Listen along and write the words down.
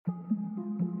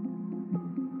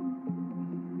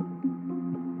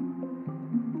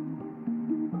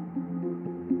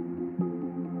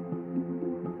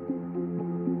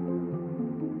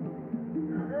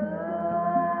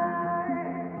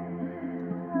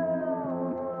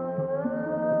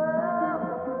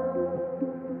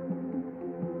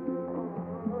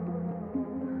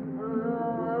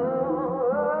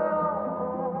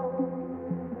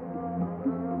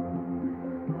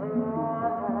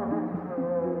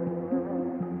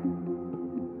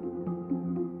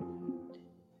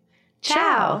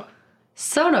Ciao.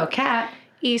 Sono cat.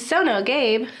 Y sono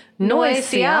Gabe. Noi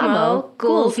siamo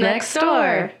ghouls next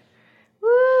door.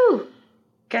 Woo!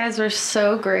 Guys, we're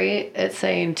so great at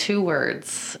saying 2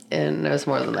 words, and there's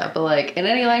more than that, but like in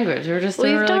any language, we're just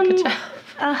doing a really good job.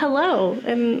 Hello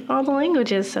in all the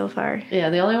languages so far. Yeah,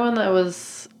 the only one that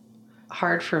was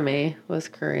hard for me was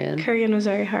Korean. Korean was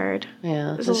very hard.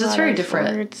 Yeah, There's it's just very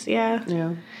different. Words. Yeah.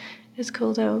 Yeah. It's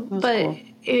cool though. That's but cool.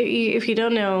 If you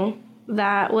don't know,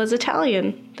 that was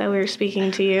Italian that we were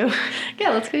speaking to you. Yeah,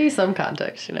 let's give you some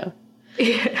context, you know.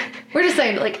 Yeah. We're just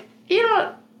saying, like, you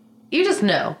just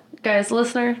know. Guys,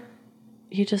 listener,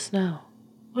 you just know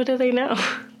What do they know?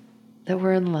 that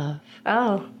we're in love.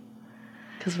 Oh.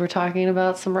 Because we're talking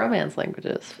about some romance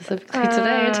languages, specifically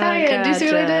today, Italian. Gotcha. Do you see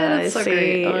what I did? That's so see.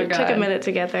 great. Oh my It God. took a minute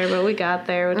to get there, but we got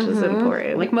there, which is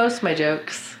important. Like most of my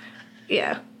jokes.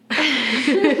 Yeah.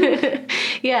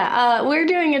 Yeah, we're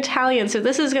doing Italian, so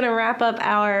this is going to wrap up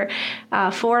our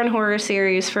foreign horror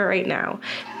series for right now.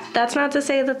 That's not to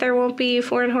say that there won't be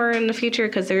foreign horror in the future,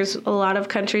 because there's a lot of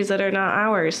countries that are not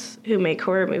ours who make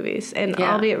horror movies, and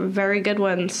Yeah. albeit very good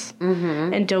ones,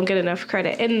 and don't get enough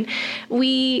credit. And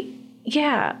we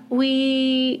have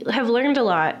learned a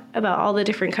lot about all the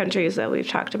different countries that we've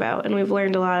talked about, and we've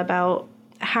learned a lot about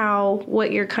how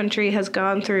what your country has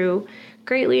gone through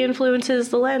greatly influences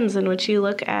the lens in which you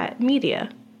look at media.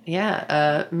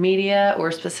 Yeah, media,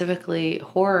 or specifically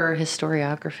horror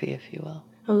historiography, if you will.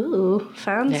 Ooh,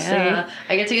 fancy. Yeah,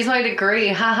 I get to use my degree.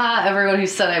 Haha, everyone who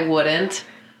said I wouldn't.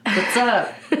 What's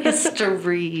up?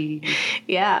 History.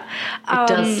 Yeah. It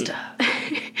does stuff.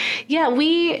 Yeah,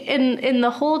 we, in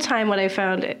the whole time, what I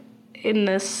found in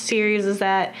this series is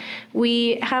that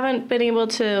we haven't been able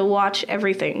to watch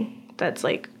everything that's,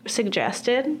 like,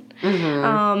 suggested.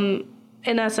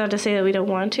 And that's not to say that we don't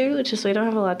want to. It's just we don't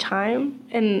have a lot of time.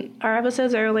 And our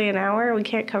episodes are only an hour. We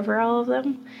can't cover all of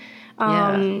them.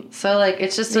 Yeah. So, like,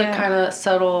 it's just a kind of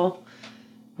subtle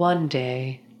one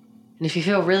day. And if you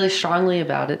feel really strongly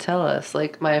about it, tell us.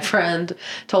 Like, my friend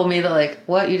told me that, like,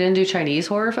 what, you didn't do Chinese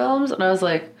horror films? And I was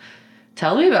like,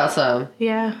 tell me about some.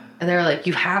 Yeah. And they were like,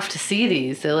 you have to see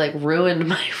these. They, like, ruined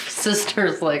my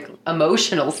sister's, like,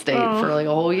 emotional state for, like,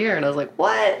 a whole year. And I was like,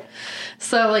 what?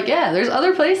 So, like, yeah, there's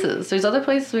other places. There's other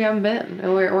places we haven't been.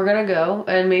 And we're going to go.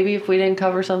 And maybe if we didn't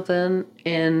cover something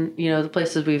in, you know, the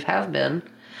places we have been,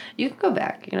 you can go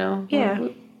back, you know? Yeah.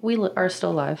 We are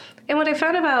still alive. And what I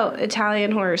found about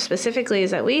Italian horror specifically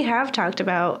is that we have talked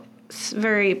about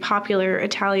very popular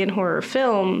Italian horror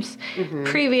films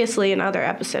previously in other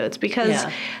episodes, because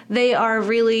they are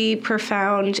really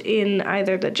profound in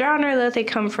either the genre that they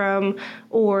come from,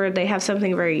 or they have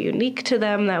something very unique to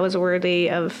them that was worthy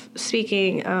of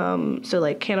speaking. So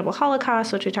like Cannibal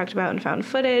Holocaust, which we talked about in Found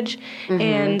Footage,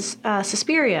 and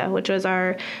Suspiria, which was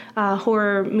our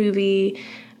horror movie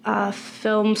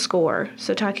film score.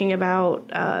 So talking about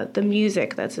the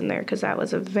music that's in there, because that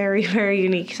was a very, very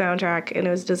unique soundtrack, and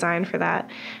it was designed for that.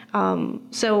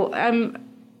 So I'm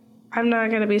not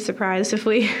going to be surprised if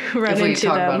we run if we into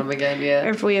talk them. about them again, yeah. Or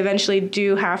if we eventually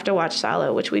do have to watch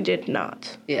Salo, which we did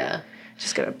not. Yeah.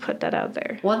 Just going to put that out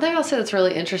there. One thing I'll say that's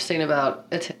really interesting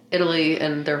about Italy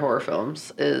and their horror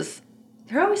films is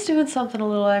they're always doing something a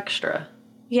little extra.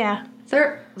 Yeah.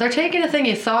 They're taking a thing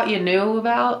you thought you knew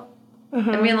about.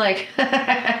 I mean, like,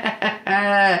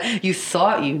 you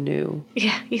thought you knew.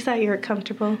 Yeah, you thought you were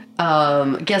comfortable.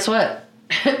 Guess what?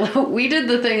 We did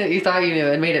the thing that you thought you knew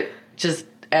and made it just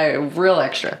real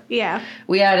extra. Yeah.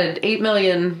 We added 8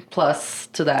 million plus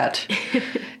to that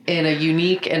in a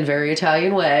unique and very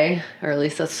Italian way, or at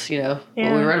least that's, you know,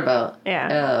 what we read about.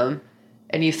 Yeah.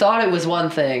 And you thought it was one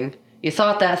thing. You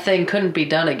thought that thing couldn't be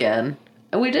done again.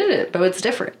 And we did it, but it's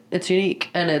different. It's unique,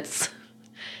 and it's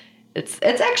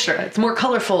extra. It's more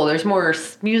colorful. There's more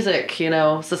music, you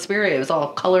know. Suspiria was all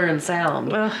color and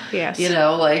sound. Yes. You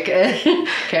know, like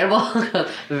Cannibal,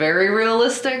 very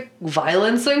realistic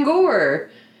violence and gore.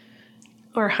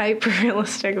 Or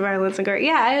hyper-realistic violence and gore.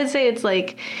 Yeah, I would say it's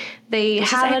like they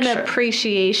have an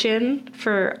appreciation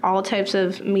for all types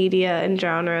of media and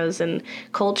genres and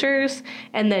cultures,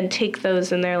 and then take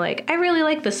those and they're like, I really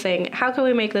like this thing. How can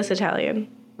we make this Italian?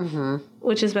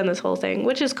 Which has been this whole thing,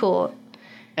 which is cool.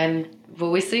 And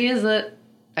what we see is that,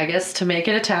 I guess, to make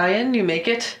it Italian, you make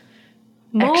it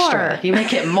More. extra. You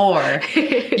make it more.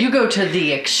 You go to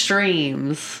the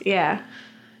extremes. Yeah.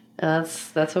 And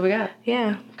that's what we got.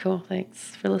 Yeah. Cool.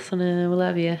 Thanks for listening. We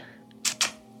love you.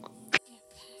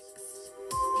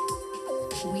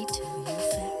 We tell you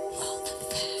facts. All the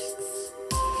facts.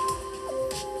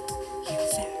 Your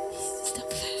facts. Still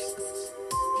facts.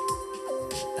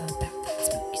 About that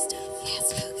spooky stuff. Yeah,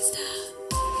 spooky stuff.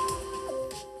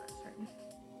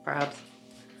 Perhaps.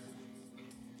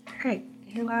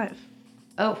 Stay Alive.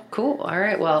 Oh, cool. All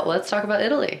right. Well, let's talk about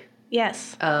Italy.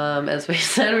 Yes. As we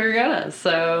said we were gonna.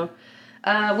 So,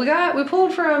 we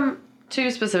pulled from 2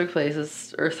 specific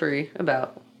places, or 3,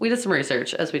 we did some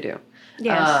research, as we do.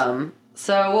 Yes.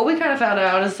 So what we kind of found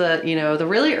out is that, the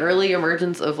really early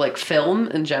emergence of, like, film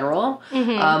in general,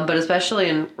 but especially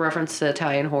in reference to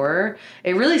Italian horror,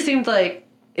 it really seemed like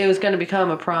it was going to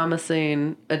become a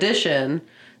promising addition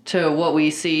to what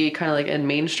we see kind of like in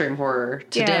mainstream horror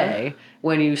today,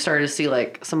 when you started to see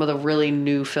like some of the really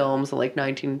new films in like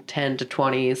 1910 to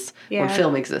 20s when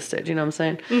film existed, you know what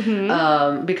I'm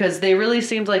saying? Because they really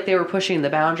seemed like they were pushing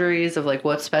the boundaries of like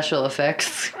what special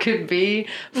effects could be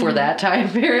for that time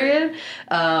period,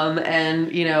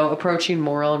 and approaching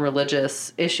moral and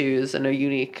religious issues in a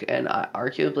unique and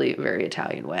arguably very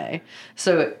Italian way.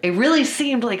 So it really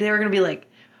seemed like they were going to be like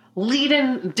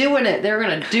doing it. They were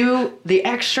going to do the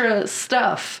extra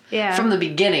stuff from the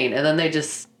beginning, and then they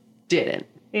just didn't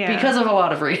because of a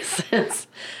lot of reasons.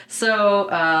 So,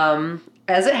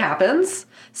 as it happens,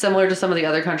 similar to some of the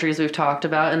other countries we've talked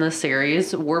about in this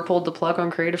series, we're pulled the plug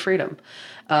on creative freedom.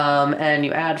 And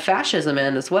you add fascism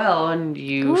in as well, and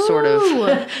you sort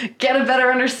of get a better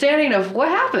understanding of what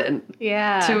happened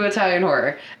to Italian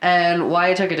horror and why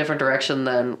it took a different direction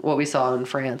than what we saw in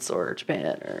France or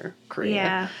Japan or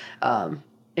Korea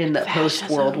in the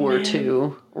post-World War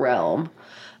II realm.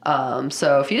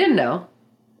 So if you didn't know,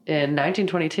 in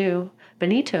 1922,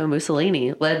 Benito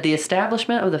Mussolini led the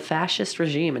establishment of the fascist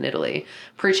regime in Italy,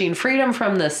 preaching freedom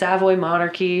from the Savoy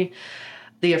monarchy,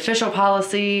 the official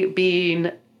policy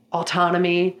being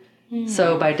autonomy.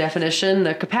 So by definition,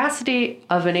 the capacity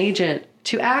of an agent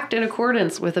to act in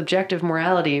accordance with objective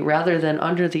morality rather than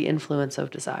under the influence of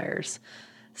desires.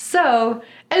 So,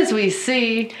 as we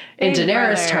see in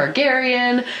Daenerys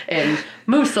Targaryen and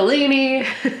Mussolini,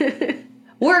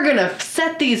 we're gonna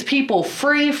set these people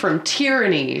free from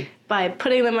tyranny. By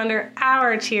putting them under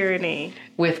our tyranny.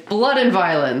 With blood and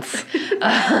violence.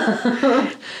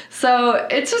 So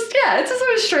it's just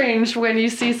sort of strange when you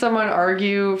see someone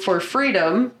argue for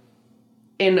freedom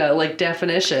in a, like,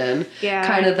 definition.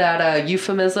 Kind of that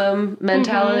euphemism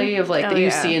mentality of, like, that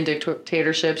you see in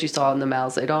dictatorships. You saw it in the Mao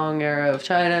Zedong era of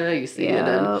China. You see it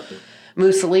in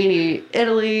Mussolini,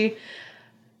 Italy.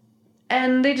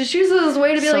 And they just use it as a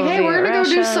way to be like, hey, we're going to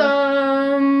go do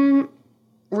some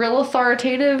real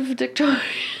authoritative Victorian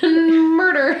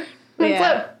murder. What's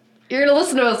up? You're going to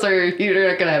listen to us or you're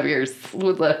not going to have ears. I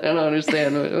don't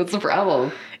understand. What's the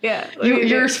problem?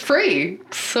 You're free.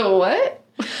 So what?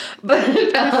 But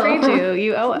free to.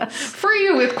 You owe us.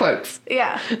 Free with quotes.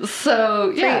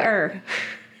 So, Freer.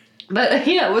 But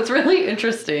what's really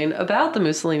interesting about the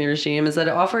Mussolini regime is that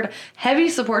it offered heavy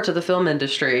support to the film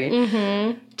industry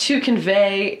to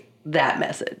convey that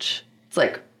message. It's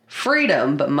like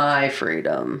freedom, but my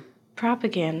freedom.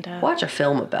 Propaganda. Watch a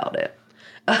film about it.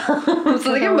 So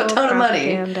they give them a ton of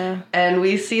money. And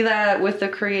we see that with the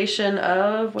creation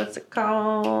of, what's it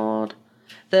called?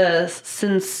 The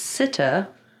Cinecittà,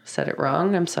 said it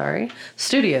wrong, I'm sorry,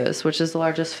 Studios, which is the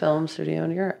largest film studio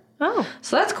in Europe. Oh.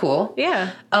 So that's cool.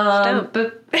 Dope.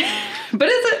 But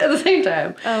is it at the same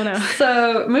time? Oh, no.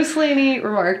 So Mussolini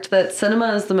remarked that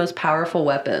cinema is the most powerful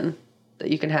weapon that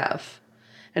you can have.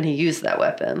 And he used that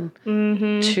weapon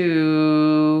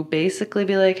to basically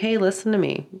be like, hey, listen to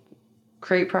me.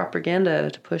 Create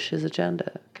propaganda to push his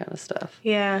agenda kind of stuff.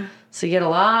 So you get a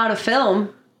lot of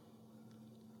film.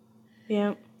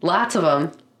 Lots of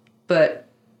them. But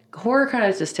horror kind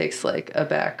of just takes like a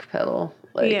back pedal.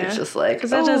 Like, it's just like,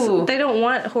 they don't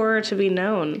want horror to be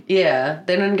known. They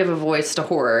didn't give a voice to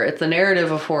horror. It's the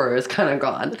narrative of horror is kind of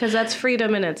gone. Because that's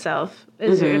freedom in itself,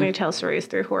 is you're going to tell stories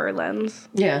through horror lens.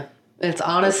 It's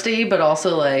honesty, but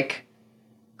also, like,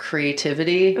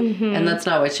 creativity. And that's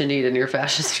not what you need in your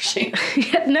fascist regime.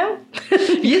 No.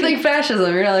 You think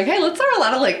fascism, you're like, hey, let's throw a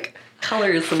lot of, like,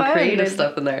 colors and creative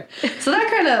stuff in there. So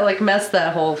that kind of, like, messed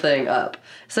that whole thing up.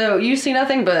 So you see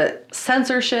nothing but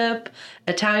censorship.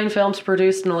 Italian films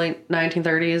produced in the late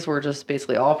 1930s were just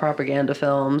basically all propaganda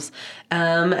films,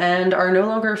 and are no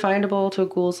longer findable to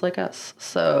ghouls like us.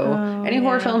 So any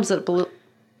horror films that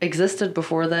existed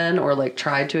before then or like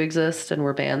tried to exist and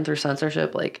were banned through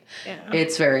censorship, like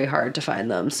it's very hard to find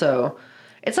them. So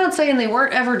it's not saying they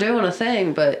weren't ever doing a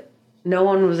thing, but no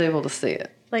one was able to see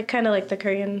it. Like kind of like the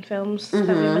Korean films that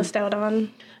we missed out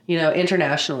on.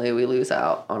 Internationally we lose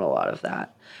out on a lot of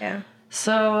that.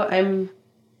 So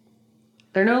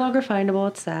they're no longer findable.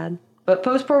 It's sad. But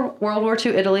post-World War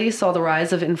II Italy saw the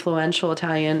rise of influential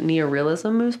Italian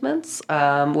neorealism movements,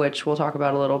 which we'll talk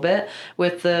about a little bit,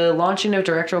 with the launching of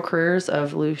directorial careers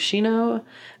of Luciano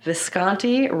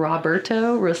Visconti,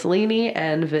 Roberto Rossellini,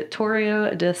 and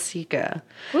Vittorio De Sica.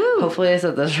 Woo. Hopefully I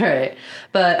said this right.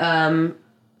 But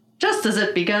just as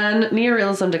it begun,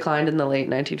 neorealism declined in the late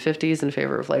 1950s in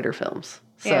favor of lighter films.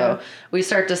 So we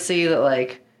start to see that,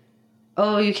 like,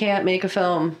 oh, you can't make a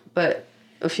film, but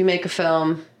if you make a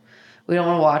film, we don't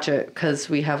want to watch it because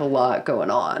we have a lot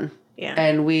going on. Yeah.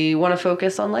 And we want to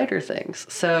focus on lighter things.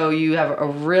 So you have a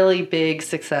really big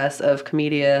success of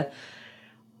commedia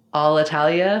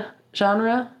all'Italia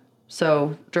genre.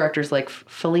 So directors like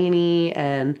Fellini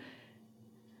and,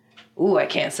 I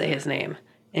can't say his name,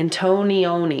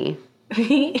 Antonioni.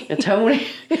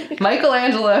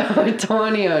 Michelangelo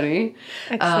Antonioni.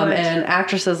 And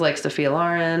actresses like Sophia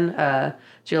Loren,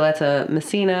 Giulietta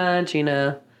Messina,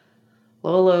 Gina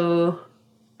Lolo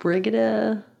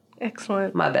Brigida.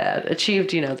 Excellent. My bad. Achieved,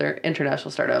 their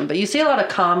international stardom. But you see a lot of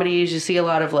comedies. You see a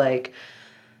lot of, like,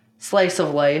 slice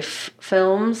of life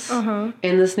films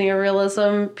in this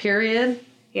neorealism period.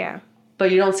 Yeah. But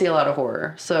you don't see a lot of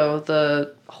horror. So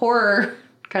the horror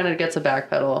kind of gets a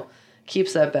backpedal,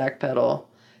 keeps that backpedal.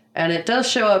 And it does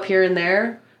show up here and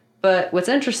there. But what's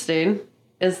interesting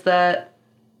is that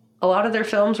a lot of their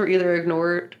films were either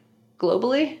ignored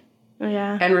globally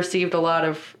and received a lot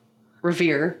of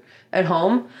revere at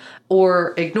home,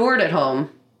 or ignored at home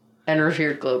and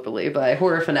revered globally by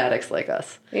horror fanatics like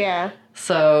us. Yeah.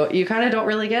 So you kind of don't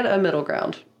really get a middle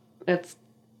ground. It's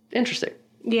interesting.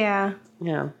 Yeah.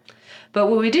 Yeah. But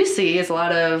what we do see is a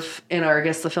lot of, in our, I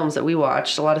guess, the films that we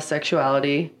watched, a lot of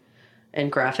sexuality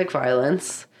and graphic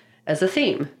violence as a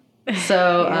theme.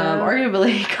 So,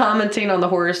 arguably commenting on the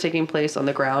horrors taking place on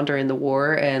the ground during the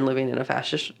war and living in a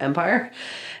fascist empire,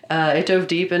 it dove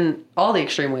deep in all the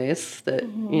extreme ways that,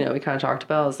 we kind of talked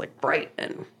about. It was like bright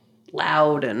and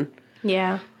loud and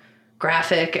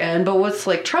graphic. But what's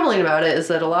like troubling about it is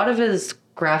that a lot of it is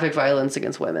graphic violence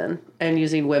against women and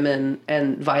using women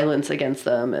and violence against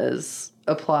them as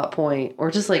a plot point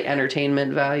or just like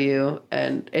entertainment value.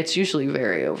 And it's usually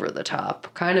very over the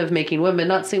top, kind of making women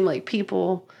not seem like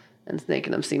people and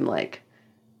making them seem like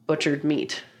butchered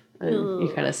meat. And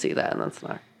you kind of see that, and that's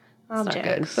not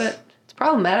good. But it's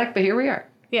problematic, but here we are.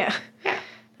 Yeah.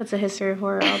 That's a history of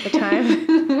horror all the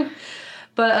time.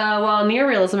 But while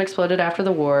neorealism exploded after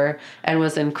the war and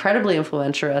was incredibly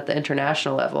influential at the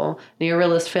international level,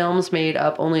 neorealist films made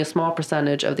up only a small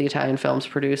percentage of the Italian films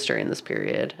produced during this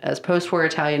period, as post-war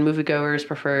Italian moviegoers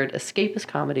preferred escapist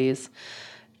comedies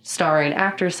starring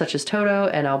actors such as Toto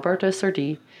and Alberto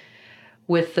Sordi.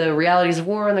 With the realities of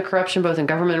war and the corruption both in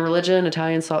government and religion,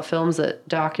 Italians sought films that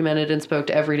documented and spoke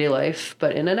to everyday life,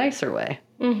 but in a nicer way.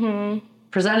 Mm-hmm.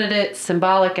 Presented it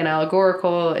symbolic and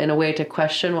allegorical in a way to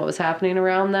question what was happening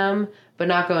around them, but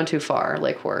not going too far,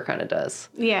 like horror kind of does.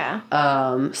 Yeah.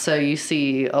 So you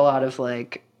see a lot of,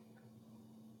 like,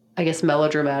 I guess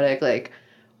melodramatic, like,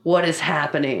 what is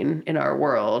happening in our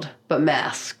world, but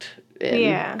masked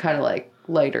in kind of like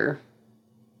lighter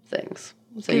things.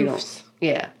 So you don't,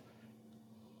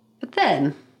 But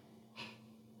then,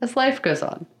 as life goes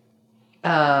on,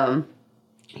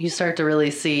 you start to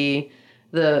really see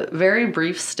the very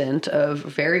brief stint of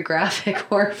very graphic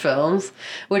horror films,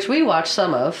 which we watched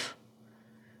some of.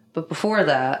 But before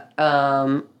that,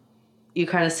 you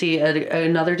kind of see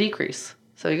another decrease.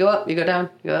 So you go up, you go down,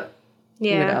 you go up,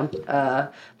 you go down.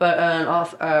 But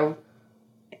an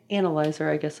analyzer,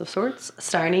 I guess, of sorts,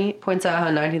 Steiny points out how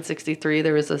in 1963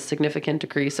 there was a significant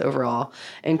decrease overall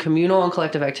in communal and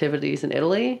collective activities in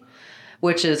Italy,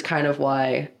 which is kind of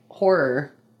why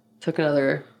horror took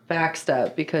another back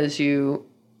step, because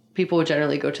people would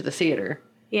generally go to the theater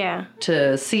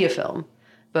to see a film.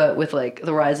 But with like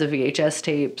the rise of VHS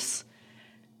tapes,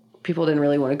 people didn't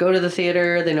really want to go to the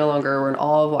theater. They no longer were in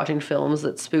awe of watching films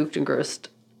that spooked and grossed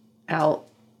out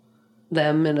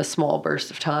them in a small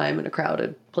burst of time in a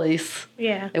crowded place.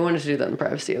 Yeah. They wanted to do that in the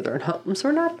privacy of their own homes,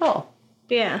 or not at all.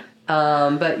 Yeah.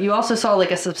 But you also saw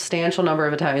like a substantial number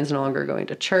of Italians no longer going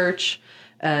to church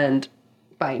and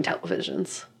buying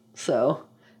televisions. So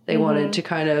they wanted to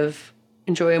kind of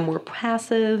enjoy a more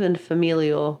passive and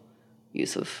familial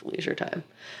use of leisure time.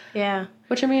 Yeah.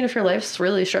 Which, I mean, if your life's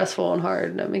really stressful and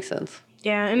hard, that makes sense.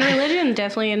 Yeah, and religion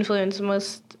definitely influenced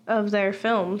most of their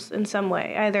films in some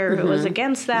way. Either it was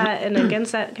against that and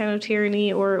against that kind of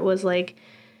tyranny, or it was like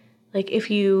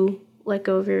if you let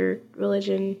go of your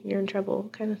religion, you're in trouble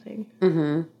kind of thing.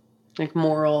 Mm-hmm. Like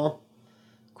moral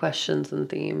questions and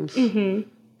themes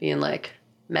being like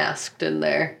masked in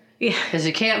there. Yeah. Because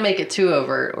you can't make it too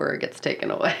overt or it gets taken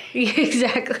away. Yeah,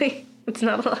 exactly. It's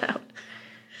not allowed.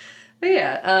 But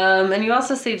yeah, and you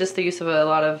also see just the use of a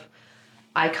lot of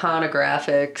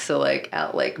iconographic, so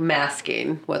like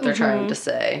masking what they're trying to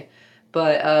say.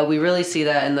 But we really see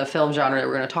that in the film genre that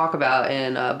we're going to talk about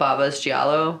in Bava's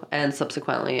Giallo and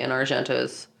subsequently in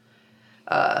Argento's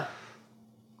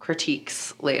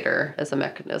critiques later as a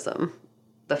mechanism.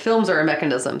 The films are a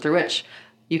mechanism through which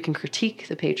you can critique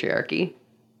the patriarchy,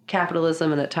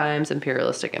 capitalism, and at times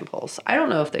imperialistic impulse. I don't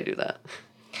know if they do that.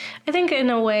 I think in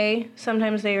a way,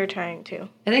 sometimes they were trying to.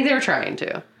 I think they were trying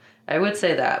to. I would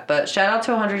say that. But shout out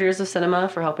to 100 Years of Cinema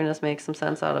for helping us make some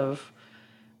sense out of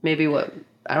maybe what...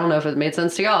 I don't know if it made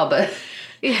sense to y'all, but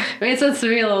it made sense to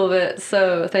me a little bit.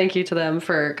 So thank you to them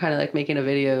for kind of like making a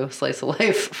video slice of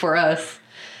life for us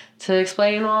to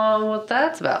explain what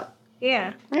that's about.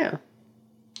 Yeah. Yeah.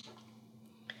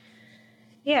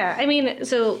 Yeah, I mean,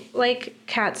 so like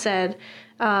Kat said,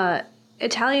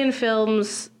 Italian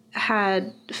films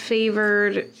had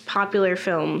favored popular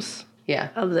films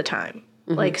of the time.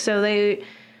 Like, so they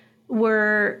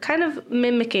were kind of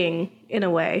mimicking in a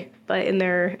way, but in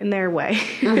their way.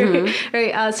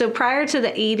 Right. So prior to the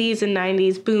 80s and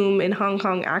 90s boom in Hong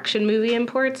Kong action movie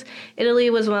imports, Italy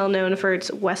was well known for its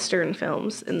Western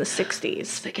films in the 60s.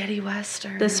 Spaghetti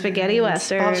Western. The Spaghetti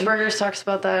Western. Bob's Burgers talks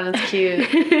about that and it's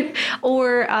cute.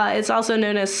 Or it's also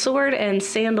known as sword and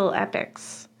sandal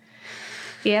epics.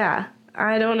 Yeah.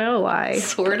 I don't know why.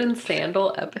 Sword and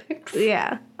sandal epics?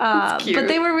 Yeah. But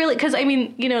they were really... Because, I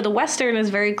mean, you know, the Western is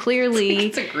very clearly...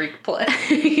 It's a Greek play.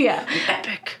 Yeah. The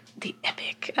epic. The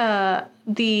epic.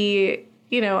 The,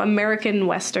 you know, American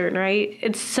Western, right?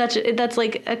 It's such... That's,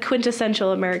 like, a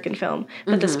quintessential American film.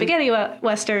 But the spaghetti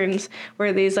Westerns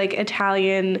were these, like,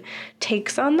 Italian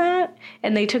takes on that.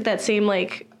 And they took that same,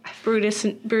 like... brutish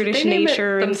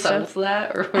nature and stuff.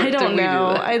 That, or I don't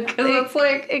know. Because it's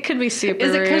like it could be super.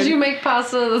 Is it because you make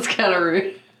pasta? That's kind of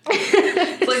rude.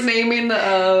 It's like naming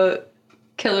the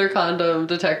killer condom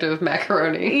detective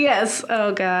macaroni. Yes.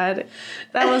 Oh God,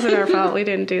 that wasn't our fault. We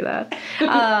didn't do that.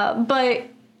 But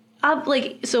up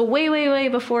so way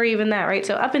before even that, right?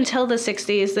 So up until the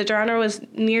 60s, the genre was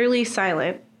nearly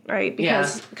silent. Right,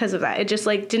 because of that, it just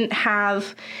like didn't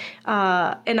have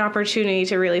an opportunity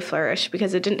to really flourish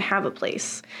because it didn't have a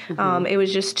place. It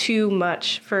was just too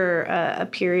much for a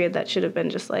period that should have been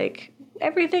just like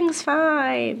everything's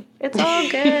fine, it's all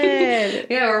good.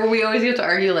 Yeah, or we always get to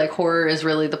argue like horror is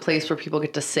really the place where people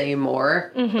get to say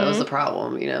more. That was the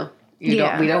problem, you know. We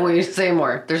don't want you to say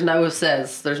more. There's no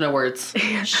says. There's no words.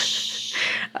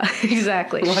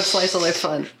 Exactly. Watch Slice of Life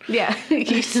fun. Yeah.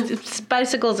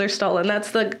 Bicycles are stolen.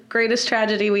 That's the greatest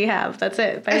tragedy we have. That's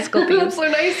it. Bicycle thieves. That's so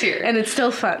nice here. And it's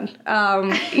still fun.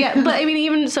 Yeah, but I mean,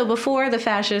 even so before the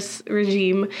fascist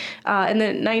regime, in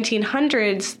the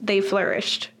 1900s, they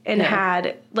flourished and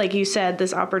had, like you said,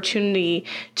 this opportunity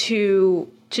to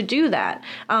do that.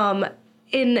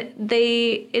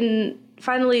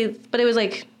 Finally, but it was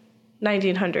like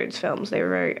 1900s films. They were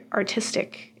very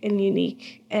artistic and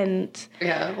unique and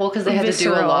because they had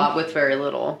visceral. To do a lot with very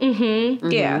little.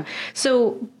 Yeah.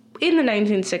 So in the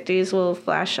 1960s, we'll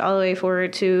flash all the way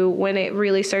forward to when it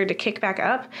really started to kick back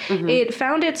up. It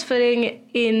found its footing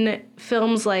in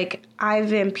films like I,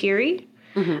 Vampiri,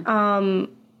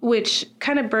 which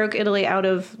kind of broke Italy out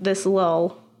of this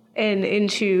lull and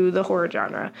into the horror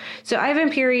genre. So I,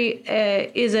 Vampiri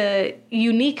is a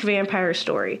unique vampire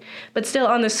story, but still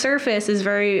on the surface is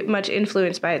very much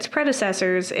influenced by its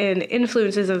predecessors and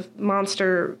influences of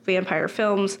monster vampire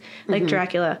films like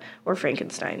Dracula or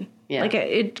Frankenstein. Yeah. Like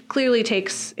it clearly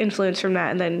takes influence from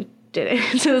that and then did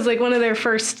it. So it was like one of their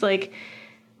first, like,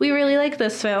 we really like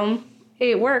this film.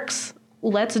 It works.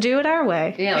 Let's do it our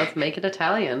way. Yeah, let's make it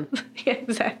Italian. Yeah,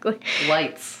 exactly.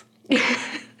 Lights.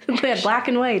 Yeah, black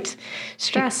and white,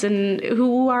 stress, and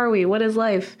who are we? What is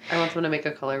life? I want them to make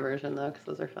a color version though, because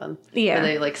those are fun. Yeah, where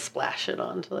they like splash it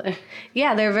onto there.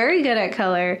 Yeah, they're very good at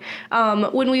color.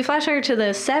 When we flash over to the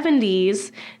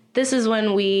 70s, this is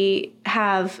when we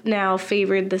have now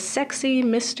favored the sexy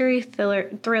mystery thriller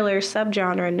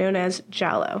subgenre known as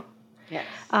giallo. Yes.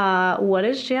 What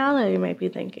is giallo? You might be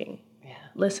thinking. Yeah.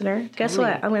 Listener, guess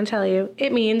what? I'm going to tell you.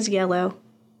 It means yellow.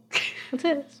 That's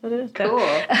it. That's what it is. Cool.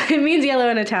 It means yellow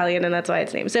in Italian, and that's why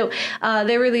it's named. So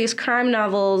there were these crime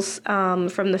novels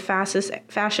from the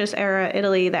fascist era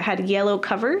Italy that had yellow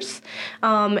covers,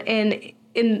 and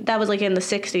that was like in the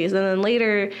 60s. And then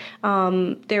later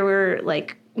there were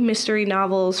like mystery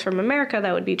novels from America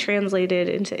that would be translated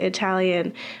into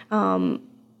Italian, and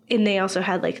they also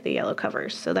had like the yellow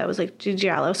covers. So that was like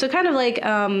giallo. So kind of like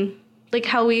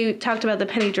how we talked about the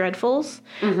Penny Dreadfuls,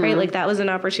 right? Like that was an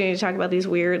opportunity to talk about these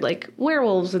weird like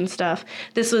werewolves and stuff.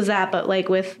 This was that, but like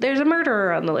with there's a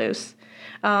murderer on the loose.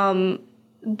 So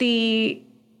the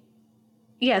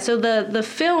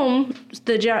film,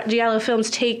 the Giallo films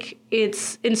take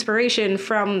its inspiration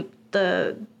from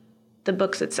the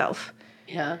books itself.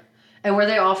 Yeah. And were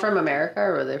they all from America,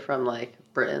 or were they from, like,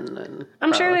 Britain? And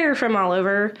I'm sure they were from all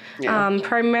over. Yeah.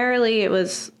 Primarily it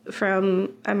was from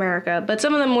America, but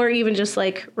some of them were even just,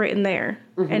 like, written there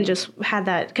and just had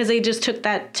that, because they just took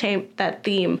that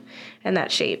theme and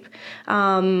that shape.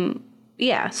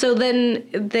 So then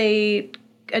they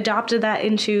adopted that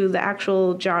into the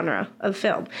actual genre of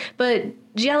film. But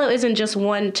Giallo isn't just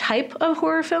one type of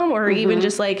horror film, or even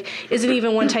just like, isn't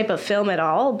even one type of film at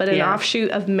all, but an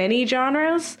offshoot of many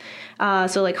genres.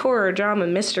 So like horror, drama,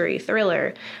 mystery,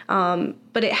 thriller.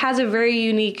 But it has a very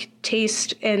unique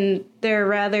taste, and they're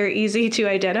rather easy to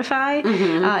identify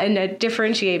and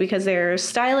differentiate, because they're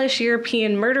stylish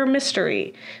European murder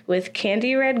mystery with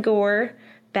candy red gore,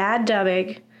 bad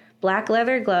dubbing, black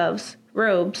leather gloves,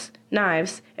 robes,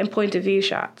 knives, and point of view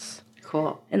shots.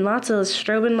 Cool. And lots of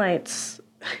strobing lights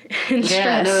and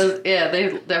Yeah, stress. they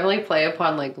definitely play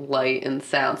upon, like, light and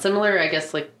sound. Similar, I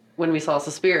guess, like, when we saw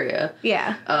Suspiria.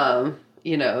 Yeah.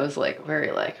 It was, like,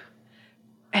 very, like,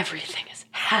 everything is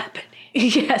happening.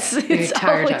 Yes, it's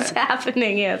entire always time.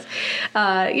 happening, yes.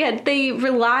 They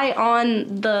rely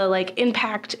on the, like,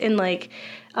 impact and, like,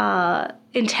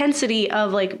 intensity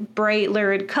of, like, bright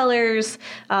lurid colors,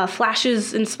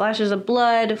 flashes and splashes of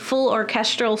blood, full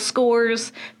orchestral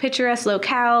scores, picturesque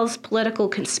locales, political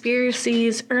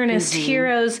conspiracies, earnest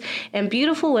heroes, and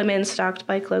beautiful women stalked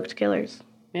by cloaked killers.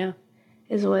 Yeah.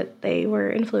 Is what they were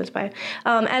influenced by.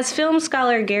 As film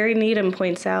scholar Gary Needham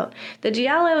points out, the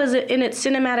Giallo in its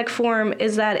cinematic form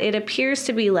is that it appears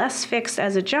to be less fixed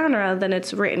as a genre than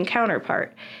its written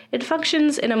counterpart. It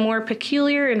functions in a more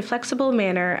peculiar and flexible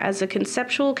manner as a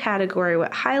conceptual category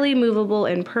with highly movable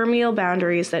and permeable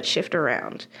boundaries that shift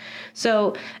around.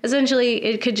 So essentially,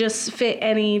 it could just fit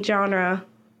any genre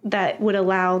that would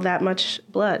allow that much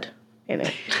blood in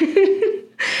it.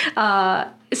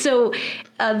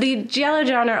 The Giallo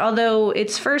genre, although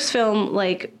its first film,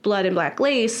 like Blood and Black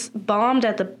Lace, bombed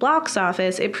at the box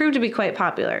office, it proved to be quite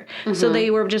popular. So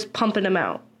they were just pumping them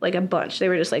out like a bunch. They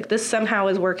were just like, this somehow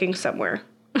is working somewhere.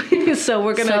 So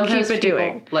we're going to keep it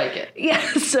doing. Like it. Yeah,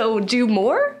 so do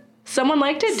more? Someone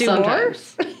liked it? Do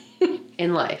Sometimes. more?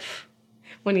 In life.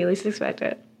 When you least expect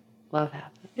it. Love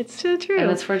happens. It's so true.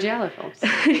 And it's for Giallo films.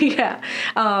 Yeah.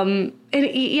 And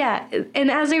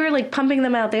as they were, like, pumping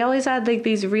them out, they always had, like,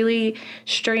 these really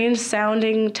strange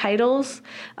sounding titles.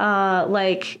 I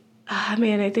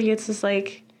think it's just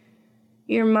like,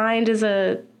 your mind is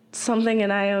a something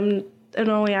and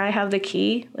only I have the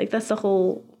key. Like, that's the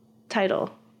whole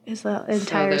title. Is the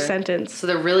entire sentence. So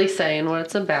they're really saying what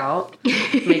it's about,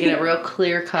 making it real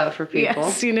clear cut for people.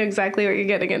 Yes, you know exactly what you're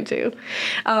getting into.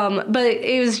 But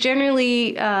it was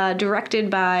generally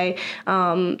directed by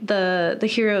the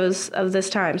heroes of this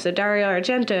time. So Dario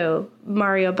Argento,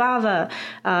 Mario Bava,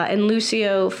 and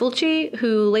Lucio Fulci,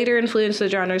 who later influenced the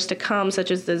genres to come,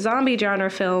 such as the zombie genre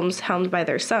films helmed by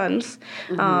their sons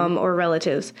or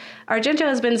relatives. Argento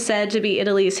has been said to be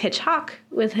Italy's Hitchcock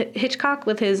with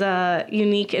his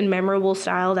unique and memorable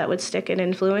style that would stick and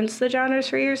influence the genres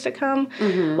for years to come,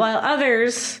 while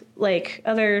others, like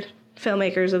other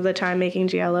filmmakers of the time making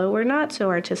Giallo, were not so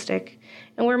artistic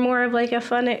and were more of like a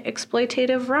fun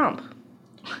exploitative romp.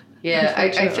 Yeah,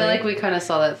 I feel like we kind of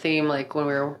saw that theme, like, when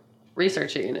we were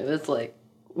researching. It was like,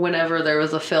 whenever there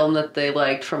was a film that they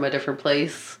liked from a different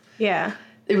place, Yeah.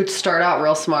 it would start out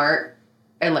real smart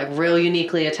and, like, real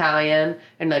uniquely Italian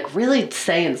and, like, really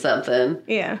saying something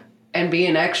Yeah. and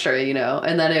being extra,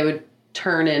 and then it would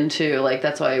turn into, like,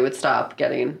 that's why it would stop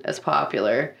getting as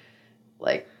popular.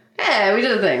 Like, hey, we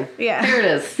did a thing. Yeah. Here it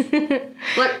is.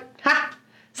 Look, ha!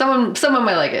 Someone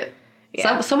might like it.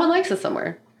 Yeah. Someone likes it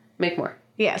somewhere. Make more.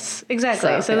 Yes,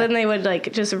 exactly. So then they would,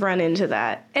 like, just run into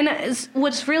that. And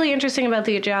what's really interesting about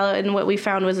the Giallo and what we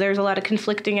found was there's a lot of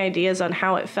conflicting ideas on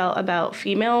how it felt about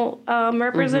female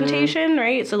representation,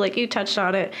 right? So, like, you touched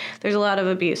on it. There's a lot of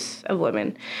abuse of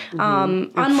women.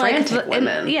 Unlike frantic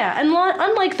women.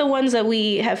 Unlike the ones that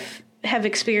we have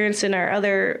experienced in our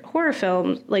other horror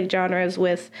films, like genres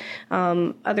with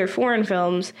other foreign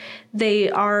films, they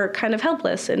are kind of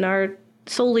helpless and are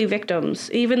solely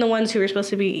victims. Even the ones who are supposed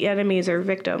to be enemies are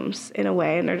victims in a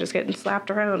way, and they're just getting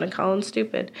slapped around and called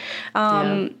stupid.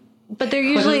 But they're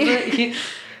usually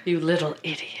you little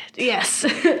idiot. Yes.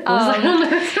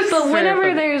 But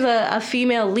whenever there's a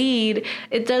female lead,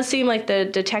 it does seem like the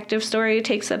detective story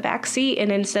takes a backseat,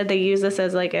 and instead they use this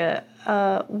as like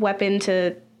a weapon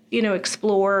to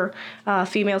explore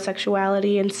female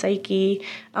sexuality and psyche,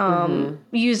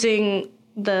 using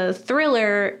the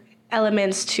thriller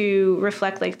elements to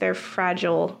reflect like their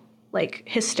fragile, like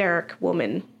hysteric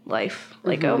woman life.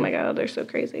 Like, oh my God, they're so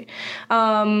crazy.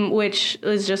 Which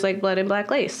is just like Blood and Black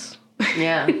Lace.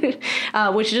 Yeah.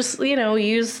 Which just, you know,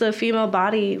 use the female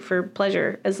body for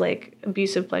pleasure as like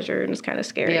abusive pleasure, and it's kind of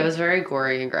scary. Yeah, it was very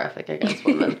gory and graphic against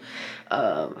women.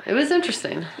 It was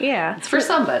interesting. Yeah. It's for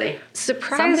somebody.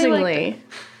 Surprisingly,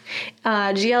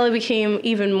 Giallo became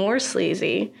even more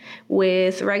sleazy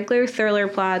with regular thriller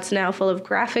plots now full of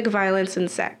graphic violence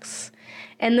and sex.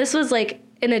 And this was like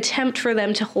an attempt for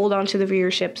them to hold on to the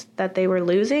viewerships that they were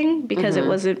losing because it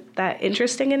wasn't that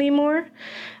interesting anymore.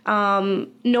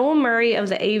 Noel Murray of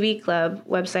the AV Club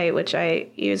website, which I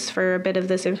used for a bit of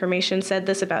this information, said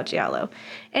this about Giallo.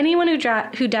 Anyone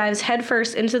who dives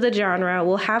headfirst into the genre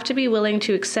will have to be willing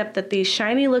to accept that these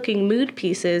shiny-looking mood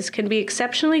pieces can be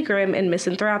exceptionally grim and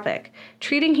misanthropic,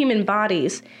 treating human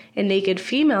bodies, and naked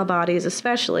female bodies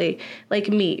especially, like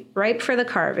meat, ripe for the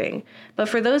carving. But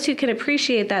for those who can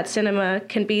appreciate that cinema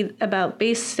can be about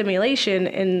base stimulation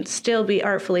and still be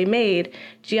artfully made,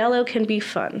 Giallo can be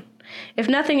fun. If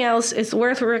nothing else, it's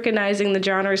worth recognizing the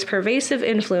genre's pervasive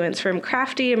influence from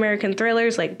crafty American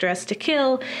thrillers like Dressed to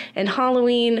Kill and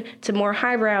Halloween to more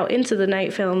highbrow Into the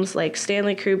Night films like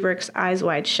Stanley Kubrick's Eyes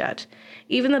Wide Shut.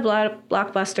 Even the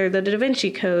blockbuster The Da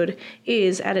Vinci Code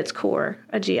is, at its core,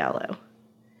 a giallo.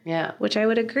 Yeah. Which I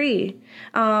would agree.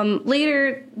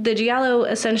 Later, the giallo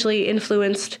essentially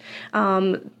influenced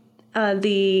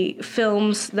the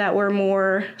films that were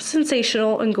more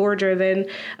sensational and gore-driven,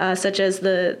 such as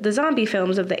the zombie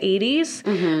films of the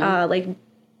 80s, like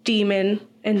Demon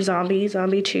and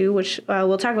Zombie 2, which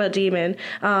we'll talk about Demon,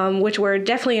 which were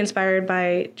definitely inspired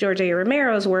by George A.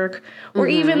 Romero's work, or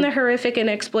even the horrific and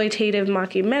exploitative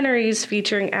mockumentaries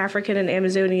featuring African and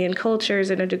Amazonian cultures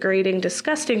in a degrading,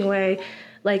 disgusting way,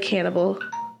 like Cannibal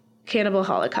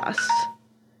Holocaust.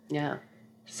 Yeah.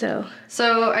 So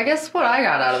I guess what I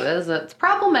got out of it is that it's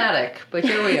problematic, but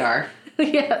here we are.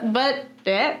 yeah, but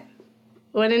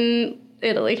when in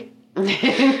Italy,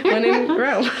 when in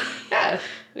Rome.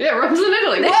 Yeah, Rome's in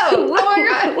Italy. Whoa! Oh my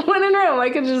God! When in Rome, I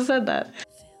could just said that.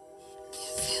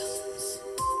 Films.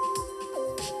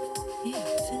 Yeah,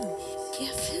 films.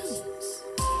 Yeah, films.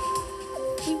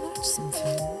 We watched some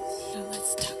films. Now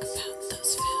let's talk about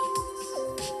those films.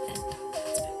 And all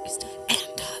that spooky stuff.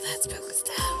 And all that spooky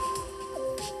stuff.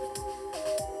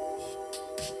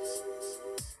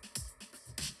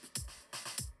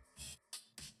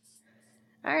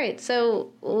 All right,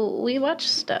 so we watch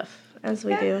stuff as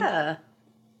we do. Yeah.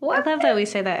 I love that we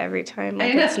say that every time.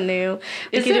 Like it's new. Like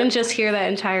Is you it? didn't just hear that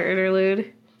entire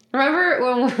interlude. Remember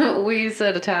when we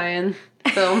said Italian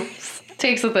films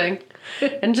takes a thing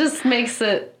and just makes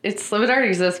it already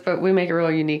exists, but we make it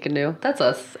really unique and new. That's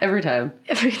us every time.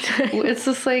 Every time. It's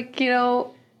just like, you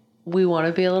know, we want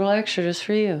to be a little extra just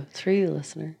for you. It's for you,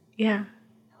 listener. Yeah,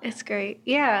 it's great.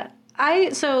 Yeah,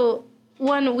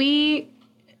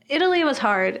 Italy was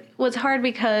hard. It was hard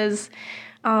because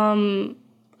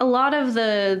a lot of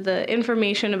the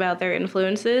information about their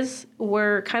influences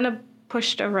were kind of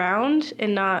pushed around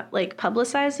and not like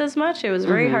publicized as much. It was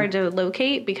very hard to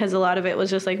locate because a lot of it was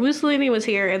just like Mussolini was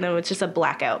here and then it's just a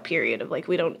blackout period of like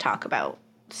we don't talk about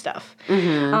stuff.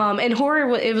 And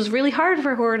horror, it was really hard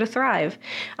for horror to thrive.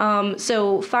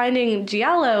 So finding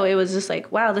giallo, it was just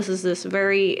like, wow, this is this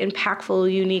very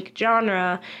impactful, unique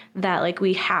genre that like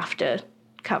we have to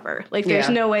cover. Like there's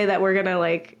no way that we're gonna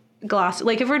like gloss,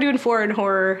 like if we're doing foreign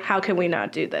horror, how can we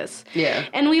not do this? Yeah.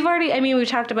 And we've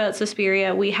talked about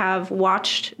Suspiria. We have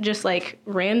watched just like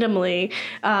randomly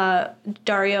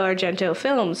Dario Argento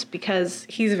films because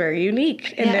he's very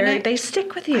unique and they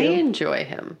stick with you. I enjoy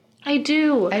him. I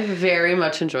do. I very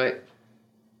much enjoy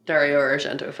Dario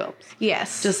Argento films.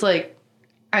 Yes.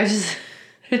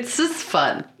 It's just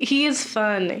fun. He is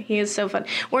fun. He is so fun.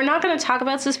 We're not going to talk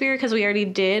about Suspiria because we already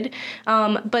did,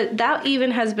 but that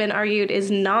even has been argued is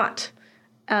not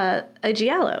a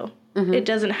giallo. It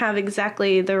doesn't have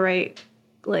exactly the right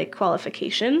like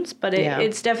qualifications, but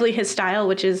it's definitely his style,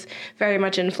 which is very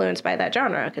much influenced by that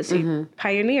genre because he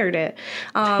pioneered it.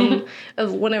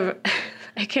 Of one of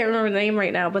I can't remember the name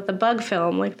right now, but the bug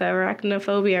film, like the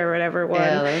Arachnophobia or whatever one.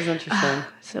 Yeah, that was interesting.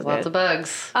 So Lots good. of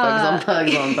bugs. Bugs on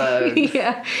bugs on bugs.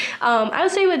 Yeah. I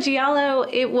would say with Giallo,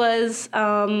 it was,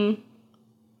 I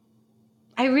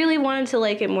really wanted to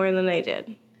like it more than I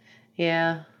did.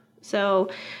 Yeah. So,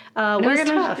 It we're was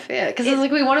gonna, tough, yeah. Because it's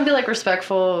like we want to be like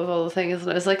respectful of all the things.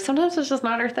 And it's like sometimes it's just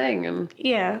not our thing. And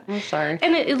yeah. I'm sorry.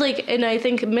 And and I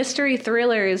think mystery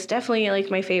thriller is definitely like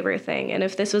my favorite thing. And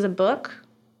if this was a book,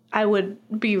 I would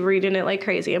be reading it like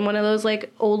crazy. I'm one of those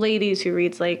like old ladies who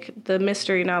reads like the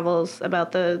mystery novels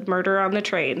about the murder on the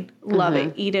train. Love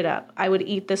it. Eat it up. I would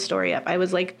eat this story up. I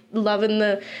was like loving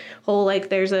the whole like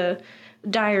there's a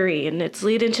diary and it's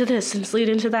lead into this and it's lead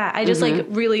into that. I just like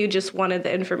really just wanted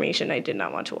the information. I did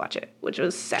not want to watch it, which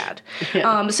was sad.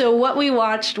 Yeah. So what we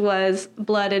watched was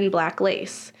Blood and Black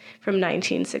Lace from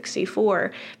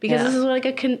 1964 because this is like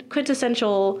a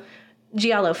quintessential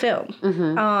giallo film.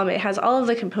 It has all of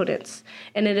the components,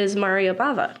 and it is Mario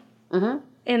Bava.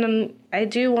 And I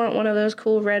do want one of those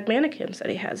cool red mannequins that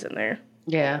he has in there.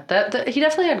 Yeah, that he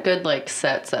definitely had good like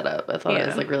setup. I thought it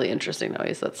was like really interesting how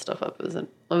he set stuff up. It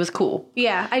was cool.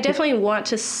 Yeah, I definitely want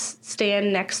to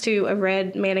stand next to a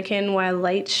red mannequin while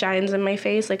light shines in my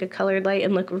face like a colored light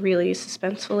and look really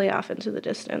suspensefully off into the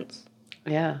distance.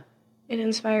 Yeah, it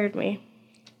inspired me.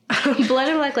 Blood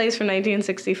and Black Lace from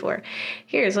 1964.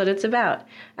 Here's what it's about.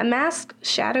 A masked,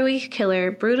 shadowy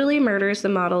killer brutally murders the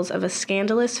models of a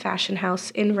scandalous fashion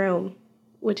house in Rome,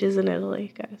 which is in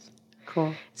Italy, guys.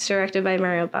 Cool. It's directed by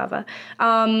Mario Bava.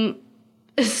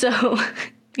 So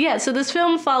this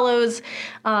film follows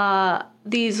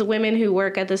these women who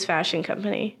work at this fashion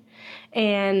company.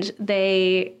 And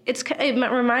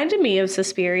it reminded me of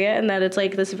Suspiria in that it's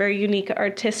like this very unique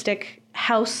artistic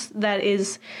house that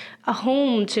is a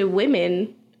home to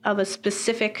women of a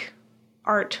specific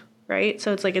art, right?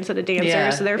 So it's like instead of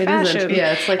dancers, they're fashion.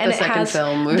 It's like the second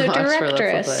film we watched for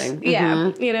that thing.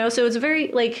 Yeah, so it's very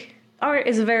like art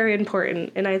is very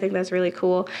important, and I think that's really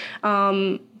cool.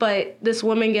 But this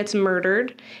woman gets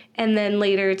murdered, and then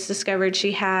later it's discovered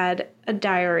she had a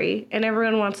diary, and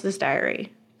everyone wants this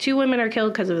diary. 2 women are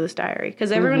killed because of this diary,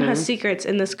 because everyone has secrets,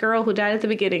 and this girl who died at the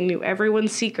beginning knew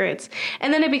everyone's secrets.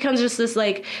 And then it becomes just this,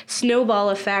 like, snowball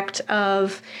effect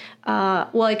of,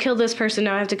 well, I killed this person,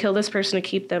 now I have to kill this person to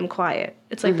keep them quiet.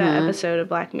 It's like that episode of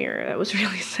Black Mirror that was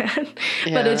really sad.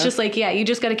 But it's just like, you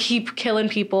just got to keep killing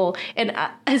people. And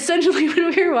essentially when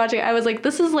we were watching, I was like,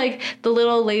 this is like the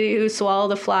little lady who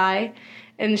swallowed a fly.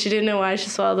 And she didn't know why she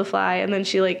swallowed the fly, and then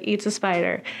she, like, eats a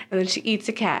spider, and then she eats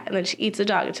a cat, and then she eats a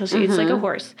dog until she eats, like, a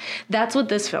horse. That's what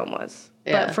this film was,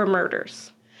 but for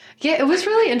murders. Yeah, it was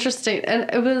really interesting, and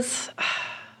it was...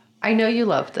 I know you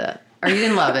loved it, or you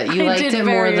didn't love it. You liked it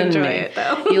more than me. It,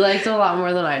 though. You liked it a lot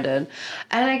more than I did.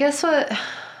 And I guess what...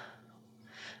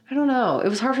 I don't know. It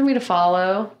was hard for me to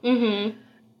follow,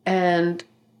 and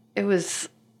it was...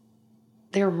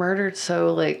 They were murdered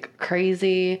so, like,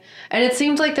 crazy. And it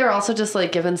seems like they're also just,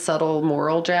 like, given subtle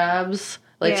moral jabs.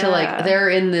 Like, to, like, they're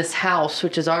in this house,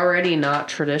 which is already not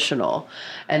traditional.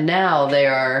 And now they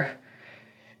are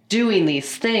doing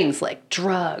these things like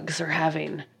drugs or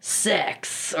having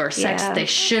sex or sex they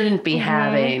shouldn't be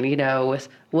having, you know, with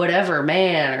whatever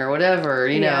man or whatever,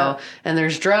 you know. And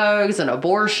there's drugs and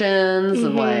abortions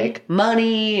and, like,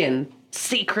 money and...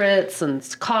 secrets and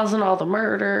causing all the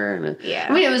murder. And,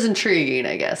 I mean, it was intriguing,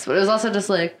 I guess, but it was also just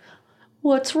like,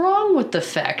 what's wrong with the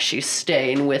fact she's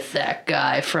staying with that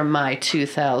guy from my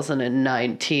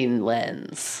 2019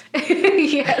 lens?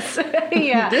 Yes.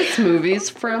 Yeah. This movie's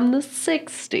from the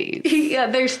 60s. Yeah,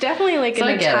 there's definitely like an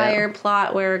entire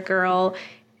plot where a girl,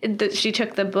 she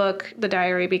took the book, the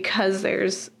diary, because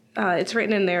there's it's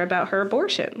written in there about her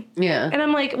abortion. Yeah. And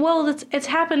I'm like, well, it's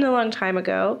happened a long time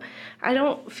ago. I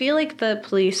don't feel like the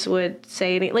police would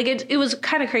say anything. Like, it was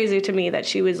kind of crazy to me that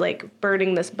she was, like,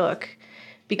 burning this book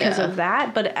because of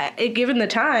that. But given the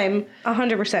time,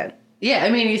 100%. Yeah, I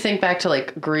mean, you think back to,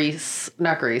 like,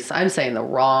 not Grease. I'm saying the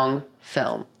wrong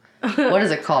film. What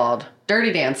is it called?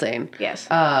 Dirty Dancing. Yes.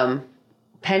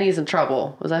 Penny's in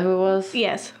Trouble. Was that who it was?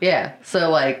 Yes. Yeah. So,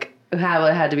 like... how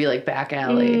it had to be like back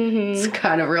alley. It's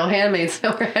kind of Real Handmaid's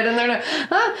Tale right in there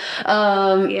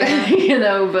now. You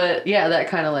know, but yeah, that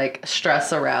kind of like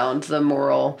stress around the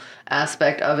moral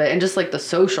aspect of it and just like the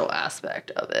social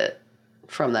aspect of it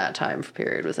from that time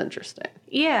period was interesting.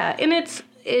 Yeah, and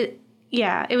it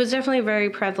was definitely very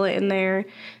prevalent in there.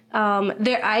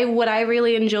 What I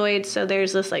really enjoyed, so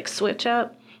there's this like switch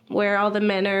up where all the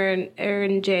men are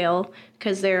in jail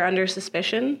because they're under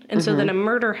suspicion. And so then a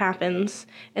murder happens,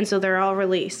 and so they're all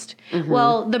released.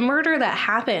 Well, the murder that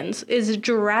happens is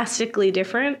drastically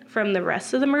different from the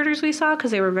rest of the murders we saw because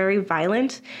they were very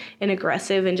violent and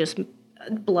aggressive and just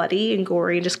bloody and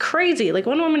gory and just crazy. Like,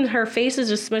 one woman, her face is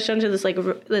just smushed onto this, like,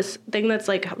 this thing that's,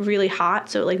 like, really hot,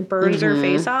 so it, like, burns her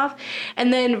face off.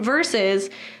 And then versus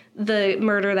the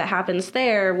murder that happens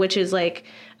there, which is, like,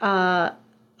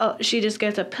 she just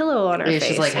gets a pillow on her face,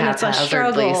 she's like, and it's a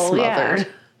struggle. Smothered. Yeah.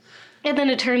 And then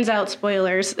it turns out,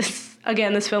 spoilers,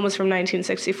 again, this film was from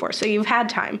 1964, so you've had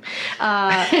time.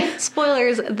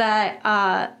 Spoilers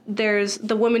that there's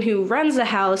the woman who runs the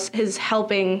house is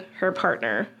helping her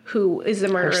partner, who is the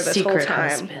murderer this whole time.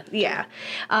 Husband. Yeah.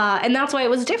 And that's why it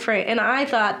was different. And I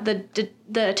thought the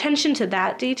attention to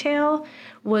that detail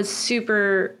was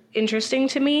super interesting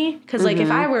to me. Because, like,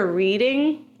 if I were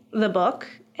reading the book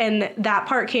and that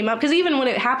part came up, because even when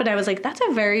it happened, I was like, that's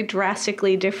a very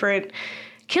drastically different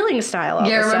killing style.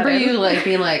 I remember you, like,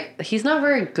 being like, he's not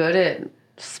very good at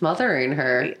smothering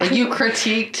her. Like, you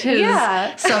critiqued his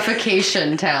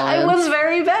suffocation talent. It was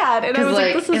very bad. And I was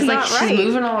like, this is not right. She's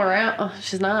moving all around. Oh,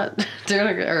 she's not doing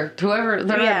a good, or whoever,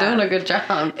 they're not doing a good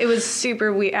job. It was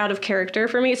super out of character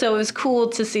for me. So it was cool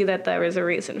to see that there was a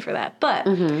reason for that. But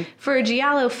for a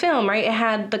Giallo film, right, it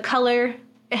had the color,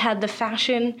 it had the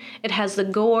fashion, it has the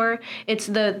gore. It's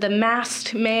the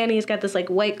masked man. He's got this, like,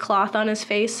 white cloth on his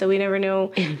face, so we never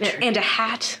know. And a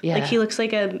hat. Yeah. Like, he looks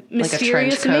like a mysterious like a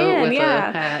trench coat man. with a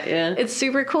hat, yeah. It's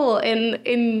super cool.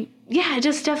 And yeah, it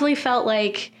just definitely felt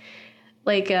like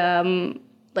it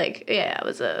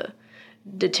was a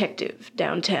detective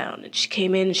downtown, and she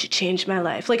came in and she changed my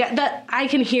life. Like, that I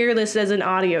can hear this as an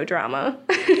audio drama,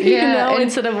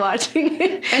 instead of watching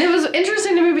it. And it was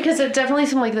interesting to me because it definitely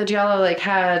seemed like the Giallo, like,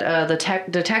 had the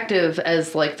detective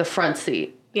as, like, the front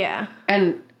seat. Yeah.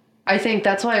 And I think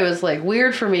that's why it was, like,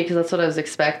 weird for me, because that's what I was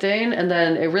expecting. And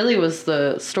then it really was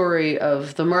the story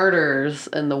of the murders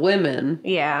and the women.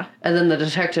 Yeah. And then the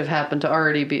detective happened to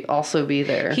already also be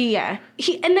there. And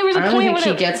there was a point where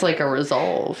he gets, like, a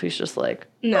resolve. He's just like,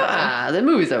 the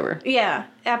movie's over. Yeah,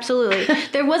 absolutely.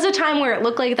 There was a time where it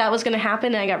looked like that was going to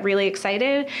happen, and I got really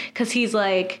excited because he's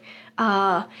like,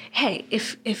 hey,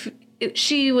 if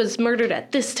she was murdered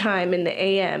at this time in the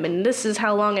AM, and this is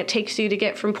how long it takes you to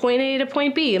get from point A to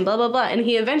point B, and blah, blah, blah. And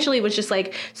he eventually was just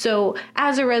like, so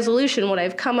as a resolution, what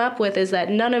I've come up with is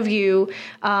that none of you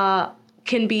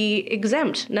can be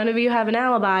exempt. None of you have an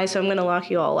alibi, so I'm going to lock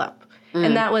you all up.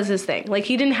 And that was his thing. Like,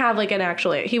 he didn't have, like, an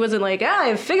actual... He wasn't like,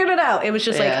 I figured it out. It was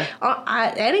just like,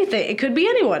 anything. It could be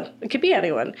anyone. It could be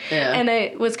anyone. Yeah. And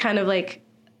it was kind of like...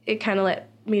 It kind of let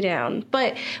me down.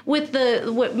 But with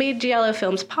what made Giallo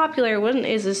films popular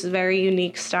is this very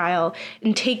unique style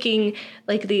in taking,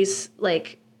 like, these,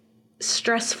 like,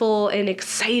 stressful and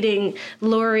exciting,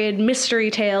 lurid mystery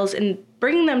tales and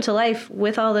bringing them to life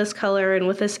with all this color and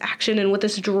with this action and with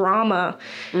this drama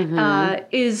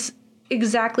is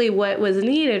exactly what was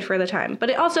needed for the time. But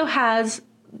it also has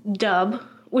dub,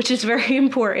 which is very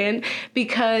important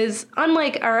because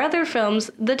unlike our other films,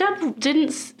 the dub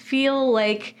didn't feel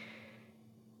like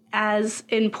as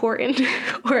important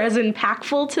or as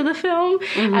impactful to the film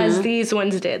as these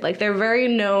ones did. Like, they're very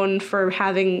known for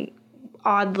having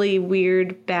oddly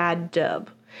weird, bad dub.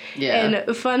 Yeah. And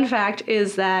a fun fact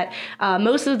is that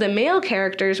most of the male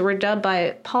characters were dubbed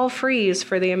by Paul Frees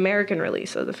for the American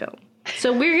release of the film.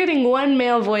 So we're getting one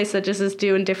male voice that just is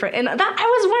doing different. And that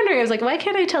I was wondering, I was like, why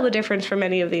can't I tell the difference from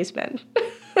any of these men?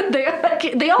 they all look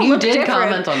different. You did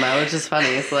comment on that, which is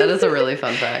funny. So that is a really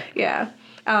fun fact. Yeah.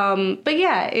 But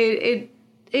yeah,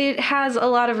 it has a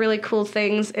lot of really cool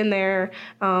things in there.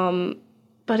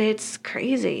 But it's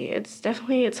crazy. It's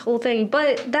definitely its whole thing.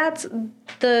 But that's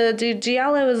the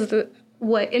Giallo is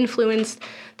what influenced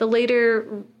the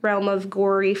later realm of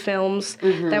gory films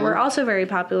that were also very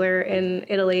popular in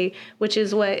Italy, which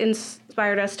is what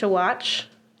inspired us to watch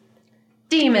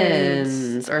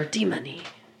Demons or Demoni.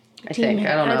 I think.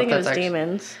 I don't know. I think it was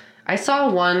Demons. I saw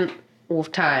one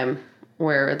time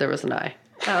where there was an eye.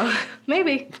 Oh,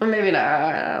 maybe. Or maybe not.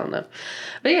 I don't know.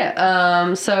 But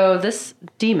yeah, so this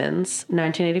Demons,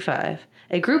 1985,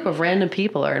 a group of random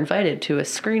people are invited to a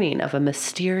screening of a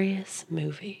mysterious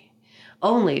movie,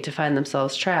 only to find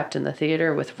themselves trapped in the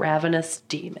theater with ravenous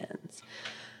demons.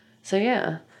 So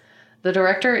yeah, the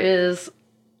director is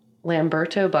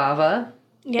Lamberto Bava.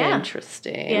 Yeah.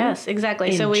 Interesting. Yes,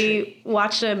 exactly. So we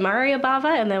watched Mario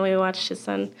Bava, and then we watched his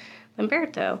son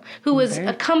Lamberto, who was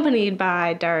accompanied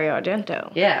by Dario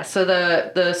Argento. Yeah, so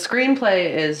the screenplay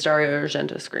is Dario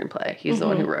Argento's screenplay. He's the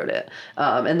one who wrote it.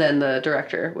 And then the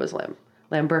director was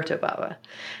Lamberto Bava.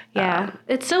 Yeah.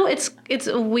 It's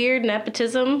a weird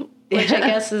nepotism, which I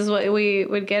guess is what we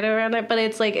would get around it, but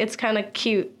it's kind of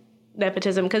cute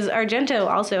nepotism because Argento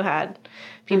also had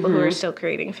people who are still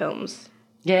creating films.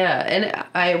 Yeah, and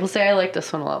I will say I like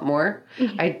this one a lot more.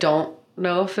 I don't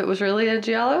know if it was really a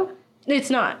Giallo.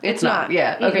 It's not. It's not.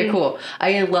 Yeah. Okay, cool.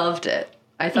 I loved it.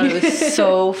 I thought it was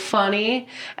so funny.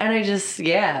 And I just,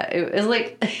 it was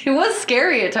like, it was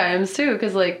scary at times too.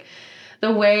 Because like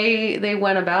the way they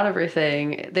went about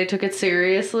everything, they took it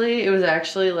seriously. It was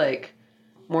actually like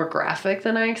more graphic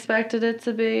than I expected it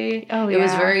to be. Oh, It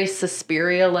was yeah. very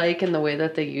Suspiria-like in the way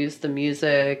that they used the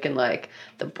music and, like,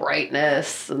 the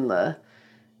brightness and the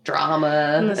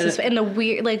drama. And the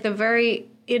weird, like, the very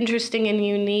interesting and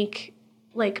unique,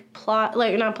 like, plot,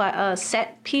 like, not plot,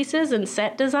 set pieces and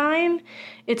set design.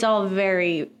 It's all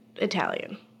very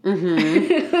Italian.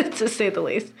 Mm-hmm. To say the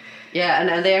least. Yeah,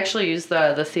 and they actually use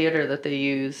the theater that they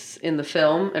use in the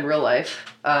film in real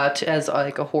life as,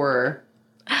 like, a horror.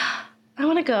 I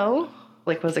want to go.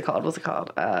 Like, what's it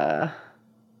called?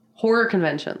 Horror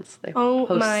conventions. They Oh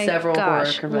host my several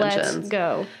gosh, horror conventions. let's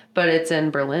go. But it's in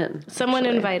Berlin. Someone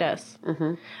actually. invite us.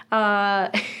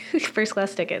 First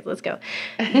class tickets. Let's go.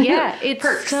 Yeah, it's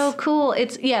Perks. so cool.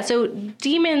 So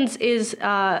Demons is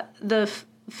the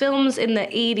films in the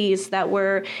 80s that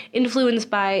were influenced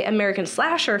by American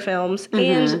slasher films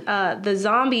and the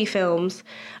zombie films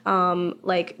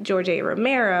like George A.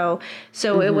 Romero.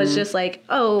 So it was just like,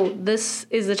 oh, this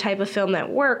is the type of film that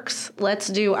works. Let's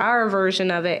do our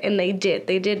version of it. And they did.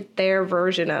 They did their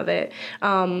version of it.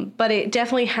 But it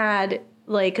definitely had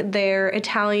like their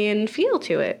Italian feel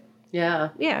to it. Yeah.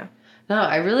 Yeah. No,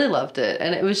 I really loved it.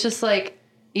 And it was just like,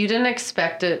 you didn't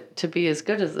expect it to be as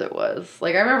good as it was.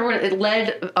 Like, I remember when it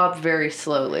led up very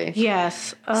slowly.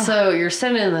 Yes. So you're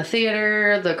sitting in the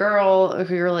theater, the girl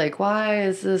who you're like, why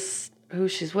is this who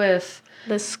she's with?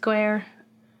 The square.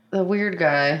 The weird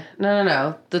guy.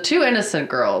 No. The two innocent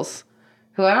girls,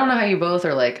 who I don't know how you both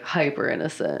are like hyper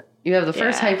innocent. You have the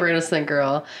first Yeah. hyper innocent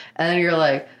girl, and then you're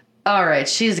like, all right,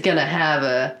 she's gonna have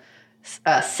a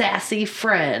sassy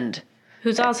friend.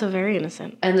 Who's also very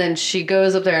innocent. And then she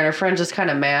goes up there, and her friend's just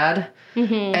kind of mad,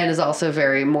 and is also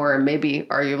maybe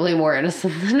arguably more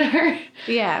innocent than her.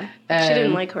 Yeah. She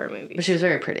didn't like horror movies. But she was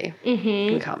very pretty.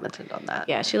 We commented on that.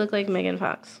 Yeah, she looked like Megan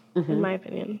Fox, in my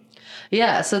opinion.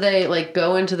 Yeah, so they like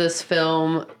go into this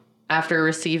film after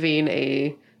receiving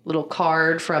a little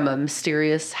card from a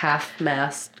mysterious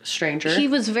half-masked stranger. He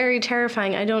was very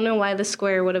terrifying. I don't know why the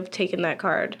square would have taken that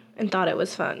card and thought it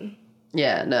was fun.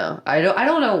 Yeah, no. I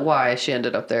don't know why she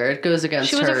ended up there. It goes against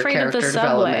She was her afraid of the character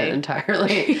subway. development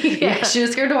entirely. yeah, she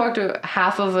was scared to walk to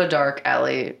half of a dark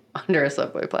alley under a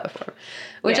subway platform.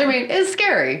 Which, Yeah. I mean, is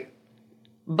scary.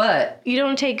 But, You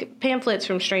don't take pamphlets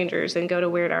from strangers and go to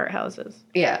weird art houses.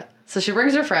 yeah. So she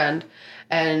brings her friend,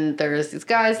 and there's these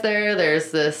guys there.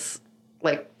 There's this,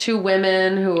 like, two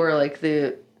women who are, like,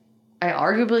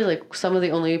 arguably, like, some of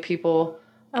the only people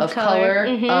of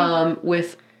color.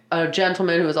 With a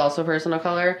gentleman who is also a person of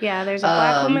color. Yeah, there's a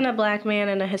black woman, a black man,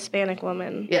 and a Hispanic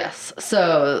woman. Yes.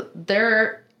 So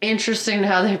they're interesting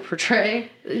how they portray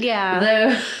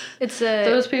Yeah. It's a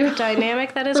those people.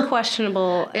 dynamic that is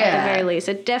questionable at Yeah. the very least.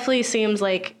 It definitely seems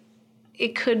like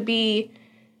it could be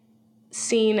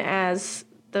seen as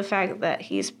the fact that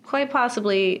he's quite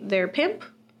possibly their pimp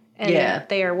and Yeah.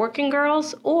 they are working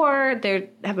girls, or they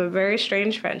have a very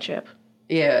strange friendship.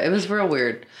 Yeah, it was real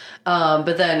weird.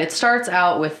 But then it starts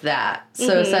out with that.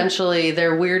 So essentially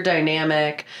their weird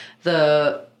dynamic,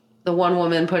 the one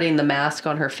woman putting the mask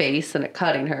on her face and it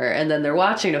cutting her, and then they're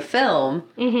watching a film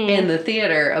in the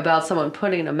theater about someone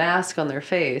putting a mask on their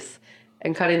face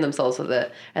and cutting themselves with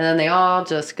it. And then they all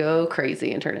just go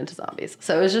crazy and turn into zombies.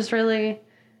 So it was just really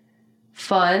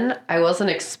fun. I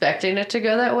wasn't expecting it to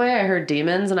go that way. I heard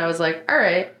demons and I was like, all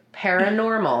right,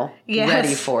 paranormal, Yes.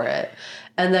 ready for it.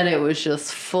 And then it was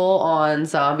just full on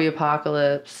zombie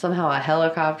apocalypse. Somehow a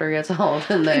helicopter gets hauled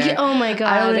in there. Yeah, oh my God.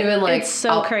 I don't even like. It's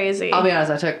so crazy. I'll be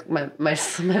honest. I took my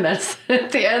medicine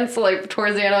at the end. So like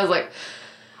towards the end, I was like,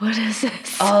 What is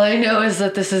this? all I know is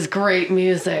that this is great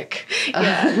music.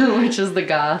 Which is the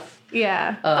goth,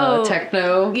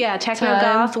 techno. Yeah, techno time.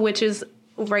 goth, which is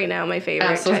right now my favorite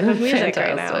Absolutely type of music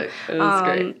right now. fantastic. It was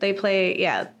great. They play,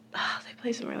 they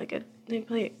play some really good. They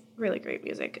play really great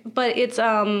music. But it's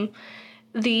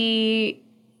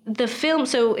the film.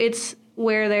 So it's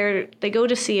where they go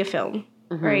to see a film.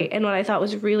 Right. And what I thought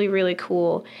was really, really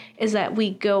cool is that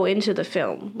we go into the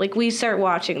film. Like, we start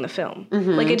watching the film.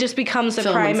 Like, it just becomes the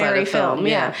Film inside primary a film,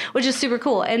 yeah. which is super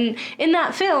cool. And in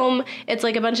that film, it's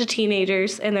like a bunch of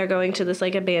teenagers and they're going to this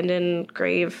like abandoned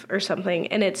grave or something.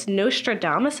 And it's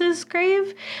Nostradamus's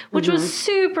grave, which was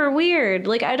super weird.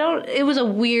 Like, it was a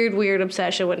weird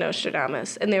obsession with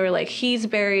Nostradamus. And they were like, he's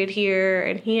buried here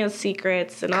and he has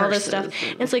secrets and all this stuff.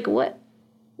 Curses. And it's like, what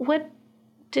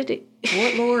did it?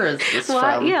 What lore is this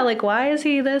Why, from? yeah, like, why is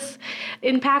he this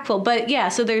impactful? But yeah,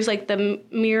 so there's like the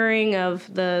mirroring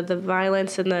of the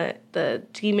violence and the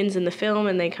demons in the film,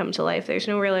 and they come to life. There's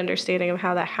no real understanding of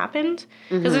how that happened.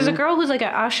 Because there's a girl who's like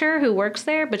an usher who works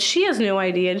there, but she has no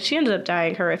idea, and she ended up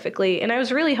dying horrifically. And I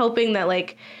was really hoping that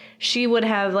like she would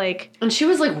have like... And she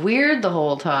was like weird the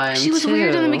whole time. She was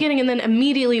weird in the beginning and then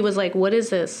immediately was like, what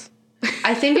is this?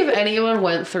 I think if anyone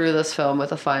went through this film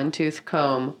with a fine-tooth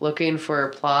comb looking for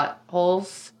plot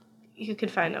holes... You could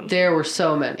find them. There were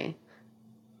so many.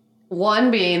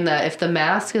 One being that if the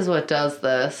mask is what does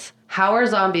this, how are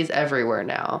zombies everywhere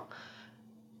now?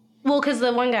 Well, because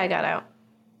the one guy got out.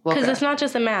 Because it's not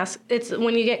just a mask. It's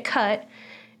when you get cut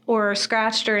or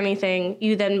scratched or anything,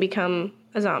 you then become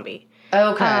a zombie.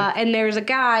 Okay. And there's a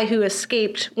guy who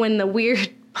escaped when the weird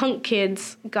punk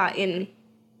kids got in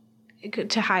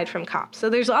to hide from cops. So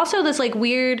there's also this like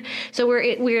weird. So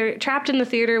we're trapped in the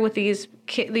theater with these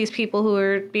people who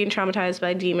are being traumatized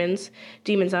by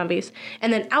demon zombies,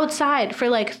 and then outside for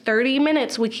like 30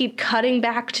 minutes we keep cutting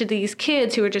back to these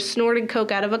kids who are just snorting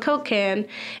coke out of a Coke can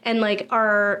and like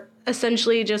are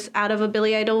essentially just out of a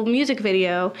Billy Idol music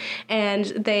video, and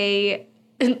they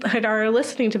are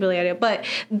listening to Billy Idol, but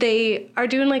they are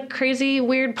doing like crazy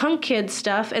weird punk kid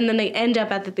stuff, and then they end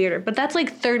up at the theater. But that's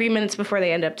like 30 minutes before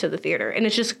they end up to the theater, and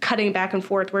it's just cutting back and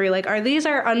forth where you're like, are these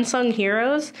our unsung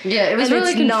heroes? Yeah, it was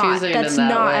really confusing. That's in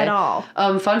that not way. at all.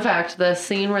 Fun fact, the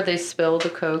scene where they spilled the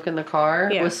Coke in the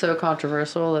car was so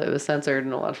controversial that it was censored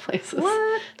in a lot of places.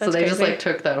 What? So they just like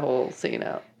took that whole scene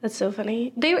out. That's so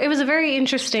funny. It was a very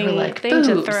interesting like, thing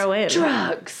to throw in.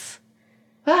 Drugs.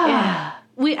 Yeah.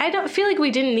 I don't feel like we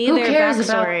didn't need their backstory. Who cares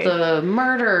about the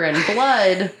murder and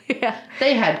blood? Yeah.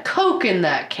 They had Coke in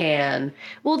that can.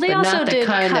 Well, they but also not the did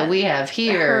kind cut that we have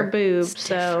here. her boobs,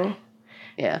 so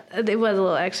yeah, it was a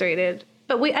little X-rated.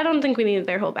 But I don't think we needed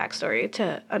their whole backstory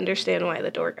to understand why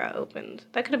the door got opened.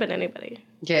 That could have been anybody.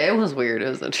 Yeah, it was weird. It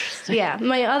was interesting. Yeah,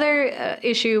 my other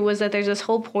issue was that there's this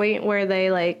whole point where they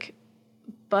like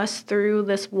bust through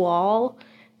this wall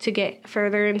to get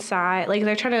further inside. Like,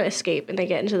 they're trying to escape, and they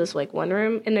get into this, like, one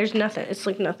room, and there's nothing. It's,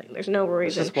 like, nothing. There's no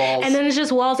reason. It's just walls. And then it's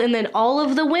just walls, and then all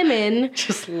of the women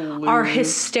just are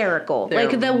hysterical.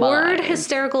 Like, the word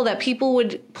hysterical that people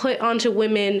would put onto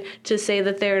women to say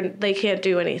that they can't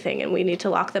do anything and we need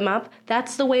to lock them up,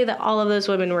 that's the way that all of those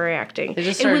women were reacting. They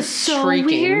just it was so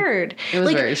shrieking. weird. It was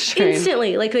like, very strange.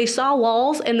 Instantly, like, they saw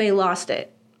walls, and they lost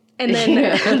it. And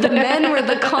then the men were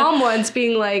the calm ones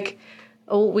being like,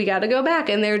 oh, we got to go back.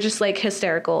 And they're just like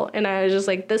hysterical. And I was just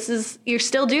like, you're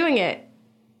still doing it.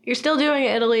 You're still doing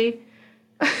it, Italy.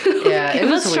 Yeah, it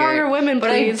was stronger weird. women,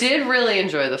 please. But I did really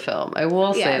enjoy the film. I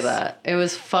will say that. It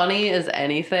was funny as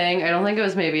anything. I don't think it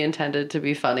was maybe intended to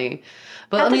be funny.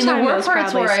 But At there were was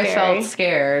parts where scary. I felt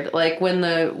scared. Like when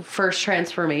the first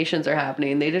transformations are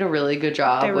happening, they did a really good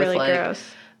job They're with really like gross.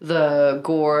 The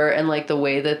gore and like the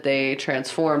way that they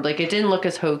transformed. Like it didn't look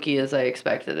as hokey as I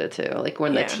expected it to. Like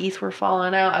when the teeth were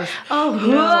falling out, I was it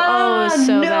was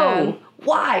so bad.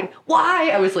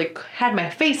 Why? I was like had my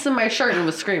face in my shirt and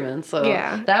was screaming. So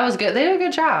that was good. They did a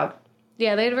good job.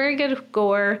 Yeah, they had very good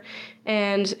gore,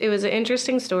 and it was an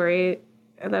interesting story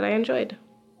that I enjoyed.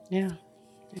 Yeah.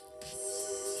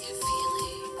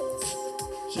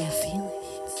 Yeah,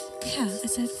 feelings. Yeah, I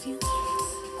said feelings.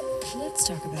 Let's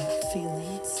talk about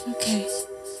feelings. Okay.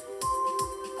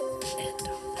 And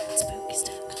all that spooky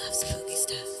stuff. I love spooky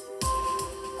stuff.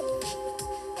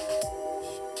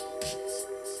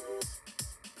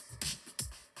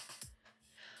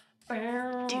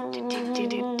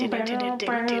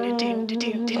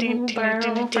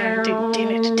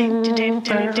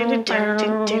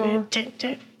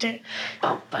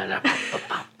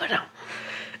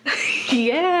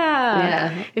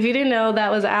 Yeah. If you didn't know,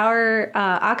 that was our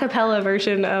a cappella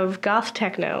version of goth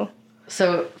techno.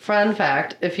 So, fun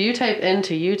fact, if you type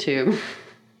into YouTube,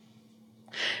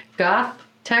 goth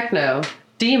techno,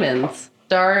 demons,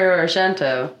 Dario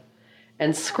Argento,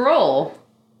 and scroll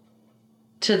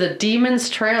to the Demons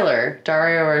trailer,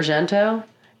 Dario Argento,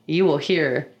 you will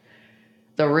hear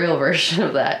the real version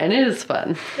of that, and it is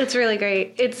fun. It's really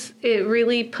great. It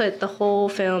really put the whole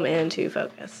film into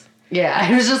focus. Yeah,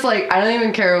 I was just like, I don't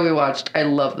even care what we watched. I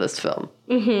love this film.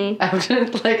 Mm-hmm. I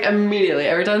was like, immediately,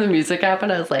 every time the music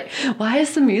happened, I was like, why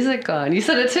is the music gone? You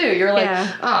said it too. You're like,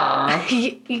 aw.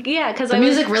 Yeah, because the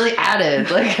music really added.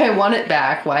 Like, I want it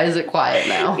back. Why is it quiet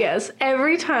now? Yes,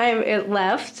 every time it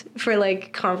left for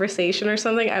like conversation or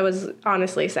something, I was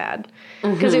honestly sad.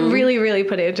 Because it really, really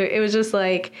put it into it. It was just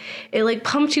like, it like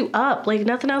pumped you up. Like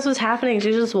nothing else was happening.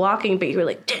 You're just walking, but you were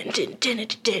like, dun, dun, dun, dun,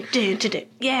 dun, dun, dun, dun.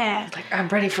 Yeah. Like, I'm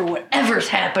ready for whatever's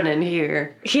happening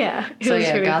here. Yeah. So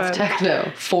yeah, goth techno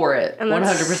for it. And 100%.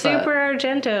 That's Super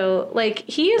Argento. Like,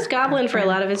 he used Goblin for a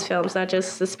lot of his films, not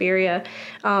just Suspiria.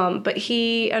 But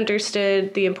he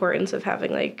understood the importance of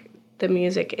having, like, the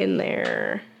music in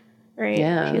there. Right?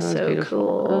 Yeah. He's so beautiful.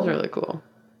 cool. That was really cool.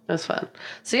 That was fun.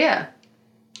 So, yeah.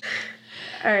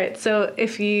 All right, so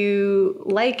if you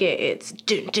like it, it's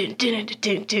dun, dun, dun,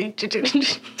 dun, dun, dun, dun,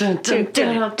 Dun, dun, dun,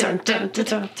 dun, dun, dun, dun, dun,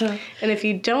 dun, dun. and if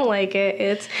you don't like it,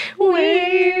 it's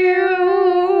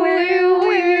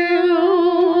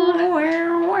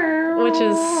which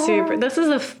is super. This is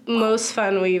the most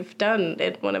fun we've done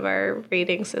in one of our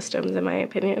rating systems, in my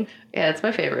opinion. Yeah, it's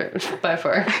my favorite by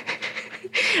far.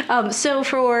 So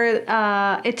for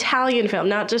Italian film,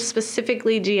 not just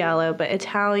specifically giallo, but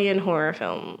Italian horror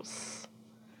films.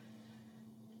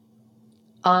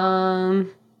 So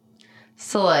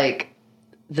like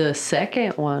the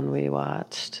second one we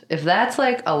watched, if that's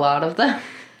like a lot of them,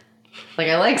 like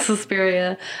I like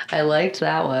Suspiria, I liked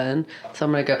that one, so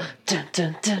I'm gonna go dun,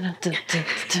 dun, dun, dun, dun,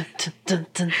 dun, dun,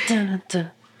 dun, dun,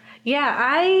 dun.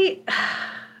 Yeah,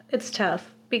 it's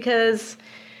tough because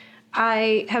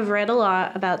I have read a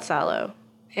lot about Salo,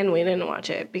 and we didn't watch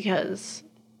it because,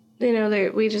 you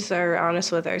know, we just are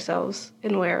honest with ourselves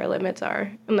and where our limits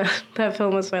are, and that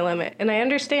film was my limit. And I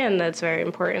understand that's very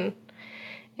important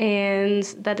and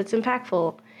that it's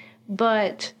impactful,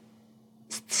 but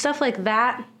stuff like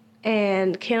that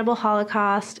and Cannibal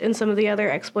Holocaust and some of the other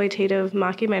exploitative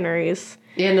mockumentaries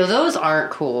Yeah, no, those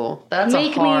aren't cool. That's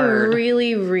make a hard. me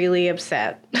really, really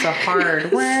upset. It's a hard.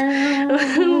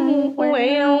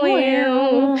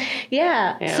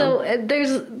 Yeah. So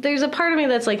there's a part of me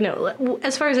that's like, no.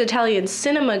 As far as Italian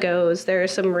cinema goes, there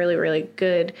is some really, really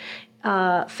good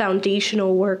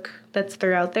foundational work that's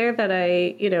throughout there that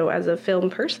I, you know, as a film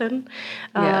person,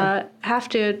 have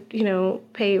to, you know,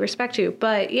 pay respect to.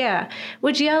 But yeah,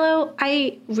 with giallo,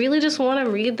 I really just want to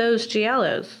read those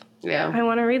giallos. Yeah. I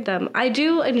want to read them. I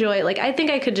do enjoy, like, I think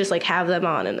I could just, like, have them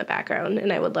on in the background,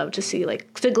 and I would love to see,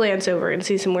 like, to glance over and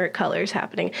see some weird colors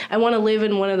happening. I want to live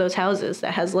in one of those houses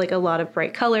that has, like, a lot of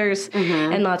bright colors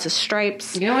and lots of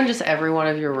stripes. You know when just every one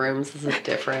of your rooms is a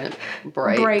different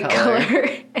bright color.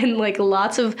 And, like,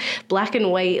 lots of black and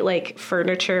white, like,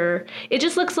 furniture. It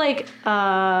just looks like,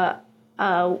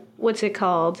 what's it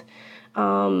called?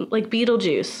 Like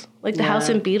Beetlejuice. Like the house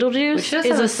in Beetlejuice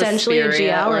is essentially a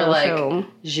giallo or like film.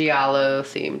 Giallo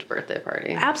themed birthday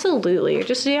party. Absolutely,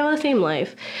 just giallo themed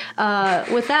life.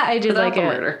 With that, I did Without like the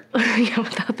murder. Yeah,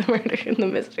 without the murder and the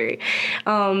mystery.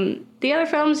 The other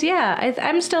films, yeah,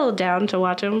 I'm still down to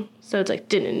watch them. So it's like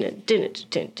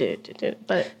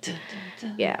but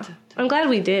yeah, I'm glad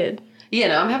we did. Yeah,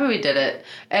 no, I'm happy we did it,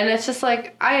 and it's just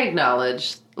like I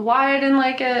acknowledge why I didn't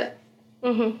like it,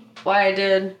 why I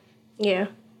did. Yeah,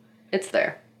 it's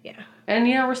there. Yeah. And,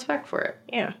 you know, respect for it.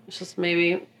 Yeah. It's just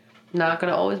maybe not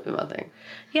going to always be my thing.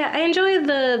 Yeah, I enjoy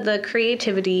the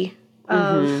creativity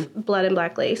of Blood and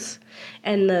Black Lace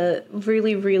and the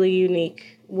really, really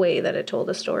unique way that it told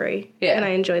a story. Yeah. And I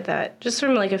enjoyed that just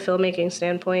from, like, a filmmaking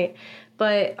standpoint.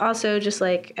 But also just,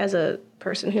 like, as a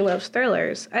person who loves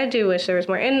thrillers, I do wish there was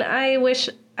more. And I wish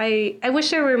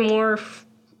there were more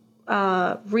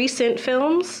recent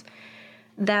films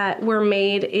that were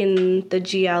made in the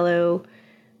giallo,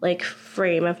 like,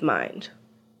 frame of mind.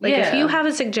 Like, if you have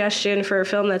a suggestion for a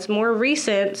film that's more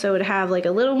recent, so it would have, like,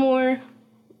 a little more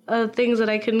things that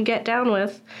I can get down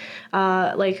with,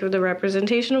 like the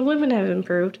representation of women have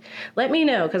improved, let me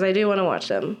know, because I do want to watch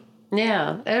them.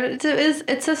 Yeah.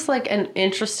 It's just, like, an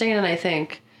interesting and I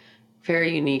think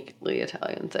very uniquely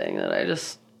Italian thing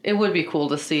that it would be cool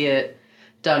to see it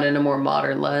done in a more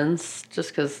modern lens,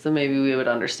 just because then maybe we would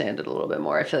understand it a little bit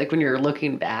more. I feel like when you're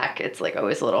looking back, it's like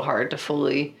always a little hard to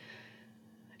fully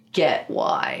get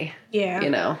why. Yeah.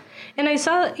 You know? And I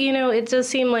saw, you know, it does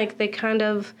seem like they kind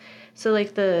of, so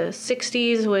like the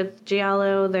 60s with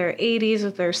giallo, their 80s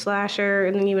with their slasher,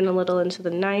 and then even a little into the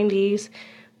 90s.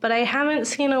 But I haven't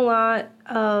seen a lot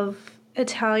of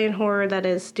Italian horror that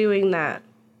is doing that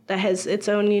has its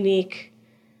own unique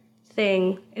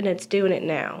thing, and it's doing it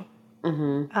now.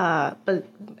 But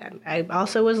I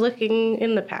also was looking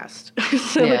in the past,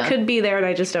 so it could be there and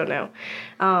I just don't know.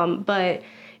 But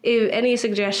if any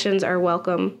suggestions are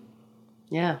welcome.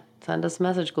 Yeah, send us a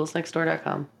message,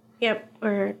 ghouls.nextdoor.com. Yep,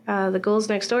 or the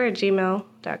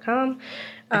ghouls.nextdoor@gmail.com,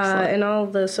 and all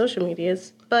the social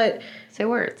medias. But say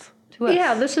words to us.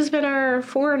 Yeah, this has been our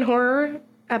foreign horror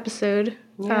episode.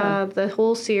 The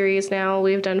whole series now.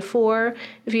 We've done 4.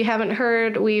 If you haven't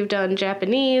heard, we've done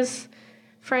Japanese,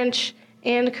 French,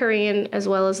 and Korean, as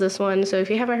well as this one. So if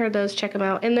you haven't heard those, check them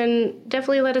out. And then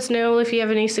definitely let us know if you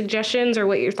have any suggestions or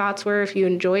what your thoughts were, if you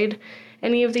enjoyed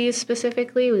any of these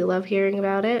specifically. We love hearing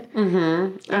about it.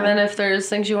 And then if there's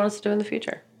things you want us to do in the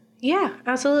future. Yeah,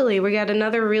 absolutely. We got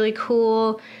another really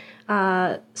cool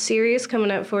series coming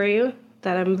up for you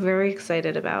that I'm very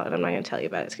excited about. And I'm not going to tell you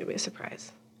about it. It's going to be a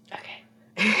surprise. Okay.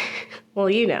 Well,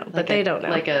 you know, but they don't know.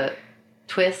 Like a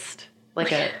twist,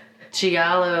 like a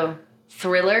giallo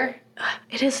Thriller?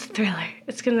 It is a thriller.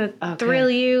 It's going to thrill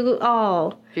you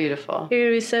all. Beautiful. You're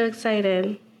going to be so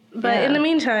excited. But in the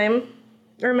meantime,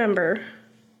 remember,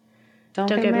 don't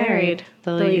get married.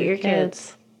 They'll eat your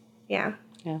kids. Yeah.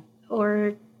 Yeah.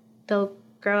 Or they'll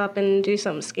grow up and do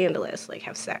something scandalous, like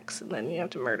have sex, and then you have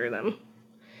to murder them.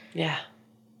 Yeah.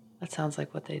 That sounds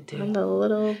like what they do. And the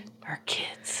little... Our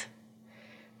kids.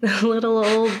 The little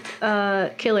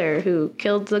old killer who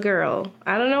killed the girl.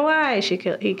 I don't know why he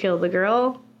killed the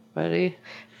girl. But he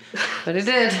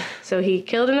did. So he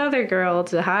killed another girl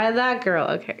to hide that girl.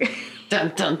 Okay.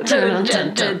 Dun, dun, dun,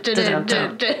 dun, dun, dun,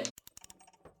 dun, dun.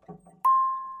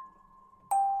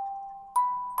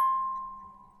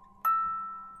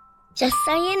 Just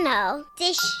so you know,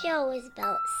 this show is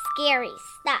about scary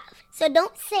stuff. So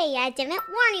don't say I didn't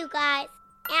warn you guys.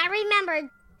 And remember,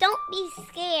 don't be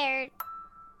scared.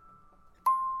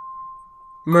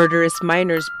 Murderous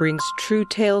Minors brings true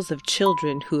tales of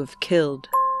children who have killed.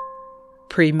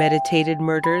 Premeditated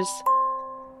murders,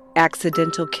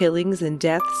 accidental killings and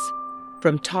deaths,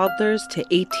 from toddlers to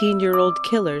 18-year-old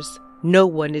killers, no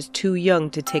one is too young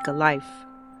to take a life.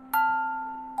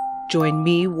 Join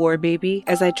me, War Baby,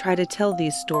 as I try to tell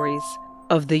these stories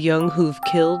of the young who've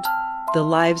killed, the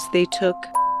lives they took,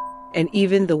 and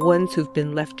even the ones who've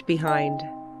been left behind.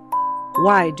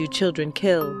 Why do children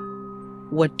kill?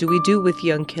 What do we do with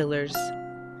young killers?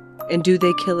 And do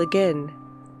they kill again?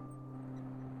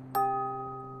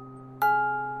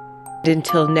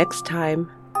 Until next time,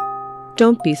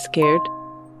 don't be scared.